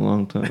them in a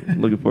long time.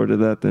 Looking forward to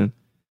that then.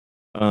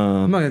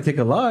 I'm not gonna take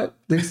a lot.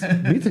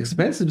 Meat's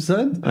expensive,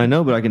 son. I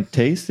know, but I can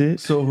taste it.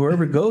 So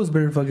whoever goes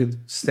better fucking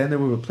stand there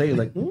with a plate,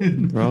 like,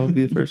 Bro, I'll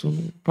be the first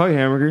one. Probably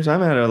hamburgers. I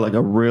haven't had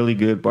a really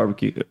good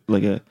barbecue,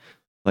 like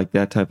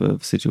that type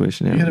of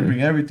situation. You gotta ever.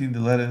 bring everything, the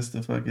lettuce,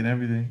 the fucking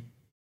everything.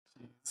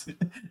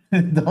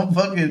 Don't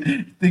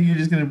fucking think you're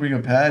just gonna bring a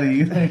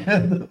patty.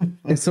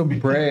 and some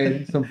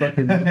bread, some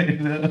fucking I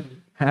know.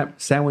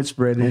 sandwich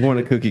bread. I'm going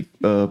to cookie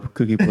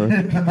plus.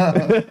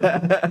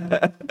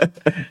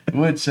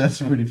 Which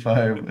that's pretty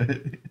fire, but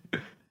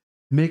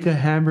Make a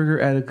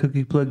hamburger out of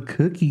Cookie Plug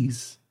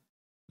cookies.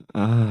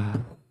 Ah,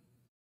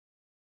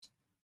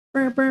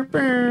 I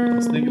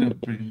was thinking of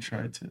bringing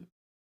tri-tip.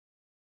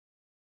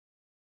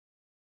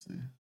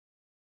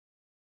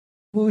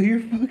 Well, you're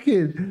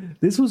fucking.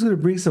 This was gonna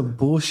bring some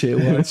bullshit.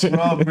 Watch. We're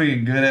all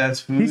bringing good ass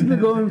food. He's gonna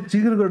go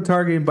to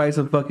Target and buy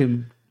some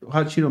fucking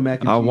hot Cheeto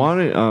mac and I cheese.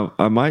 want it.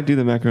 I might do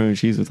the macaroni and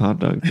cheese with hot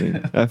dog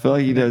thing. I feel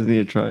like you guys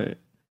need to try it.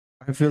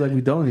 I feel like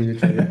we don't need to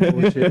try that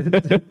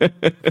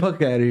bullshit.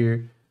 Fuck out of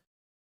here.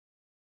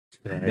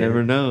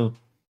 Never know.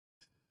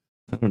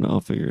 I don't know.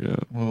 I'll figure it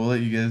out. Well, we'll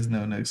let you guys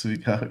know next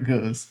week how it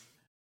goes.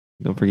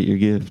 Don't forget your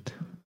gift.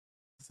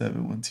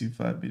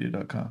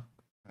 7125media.com.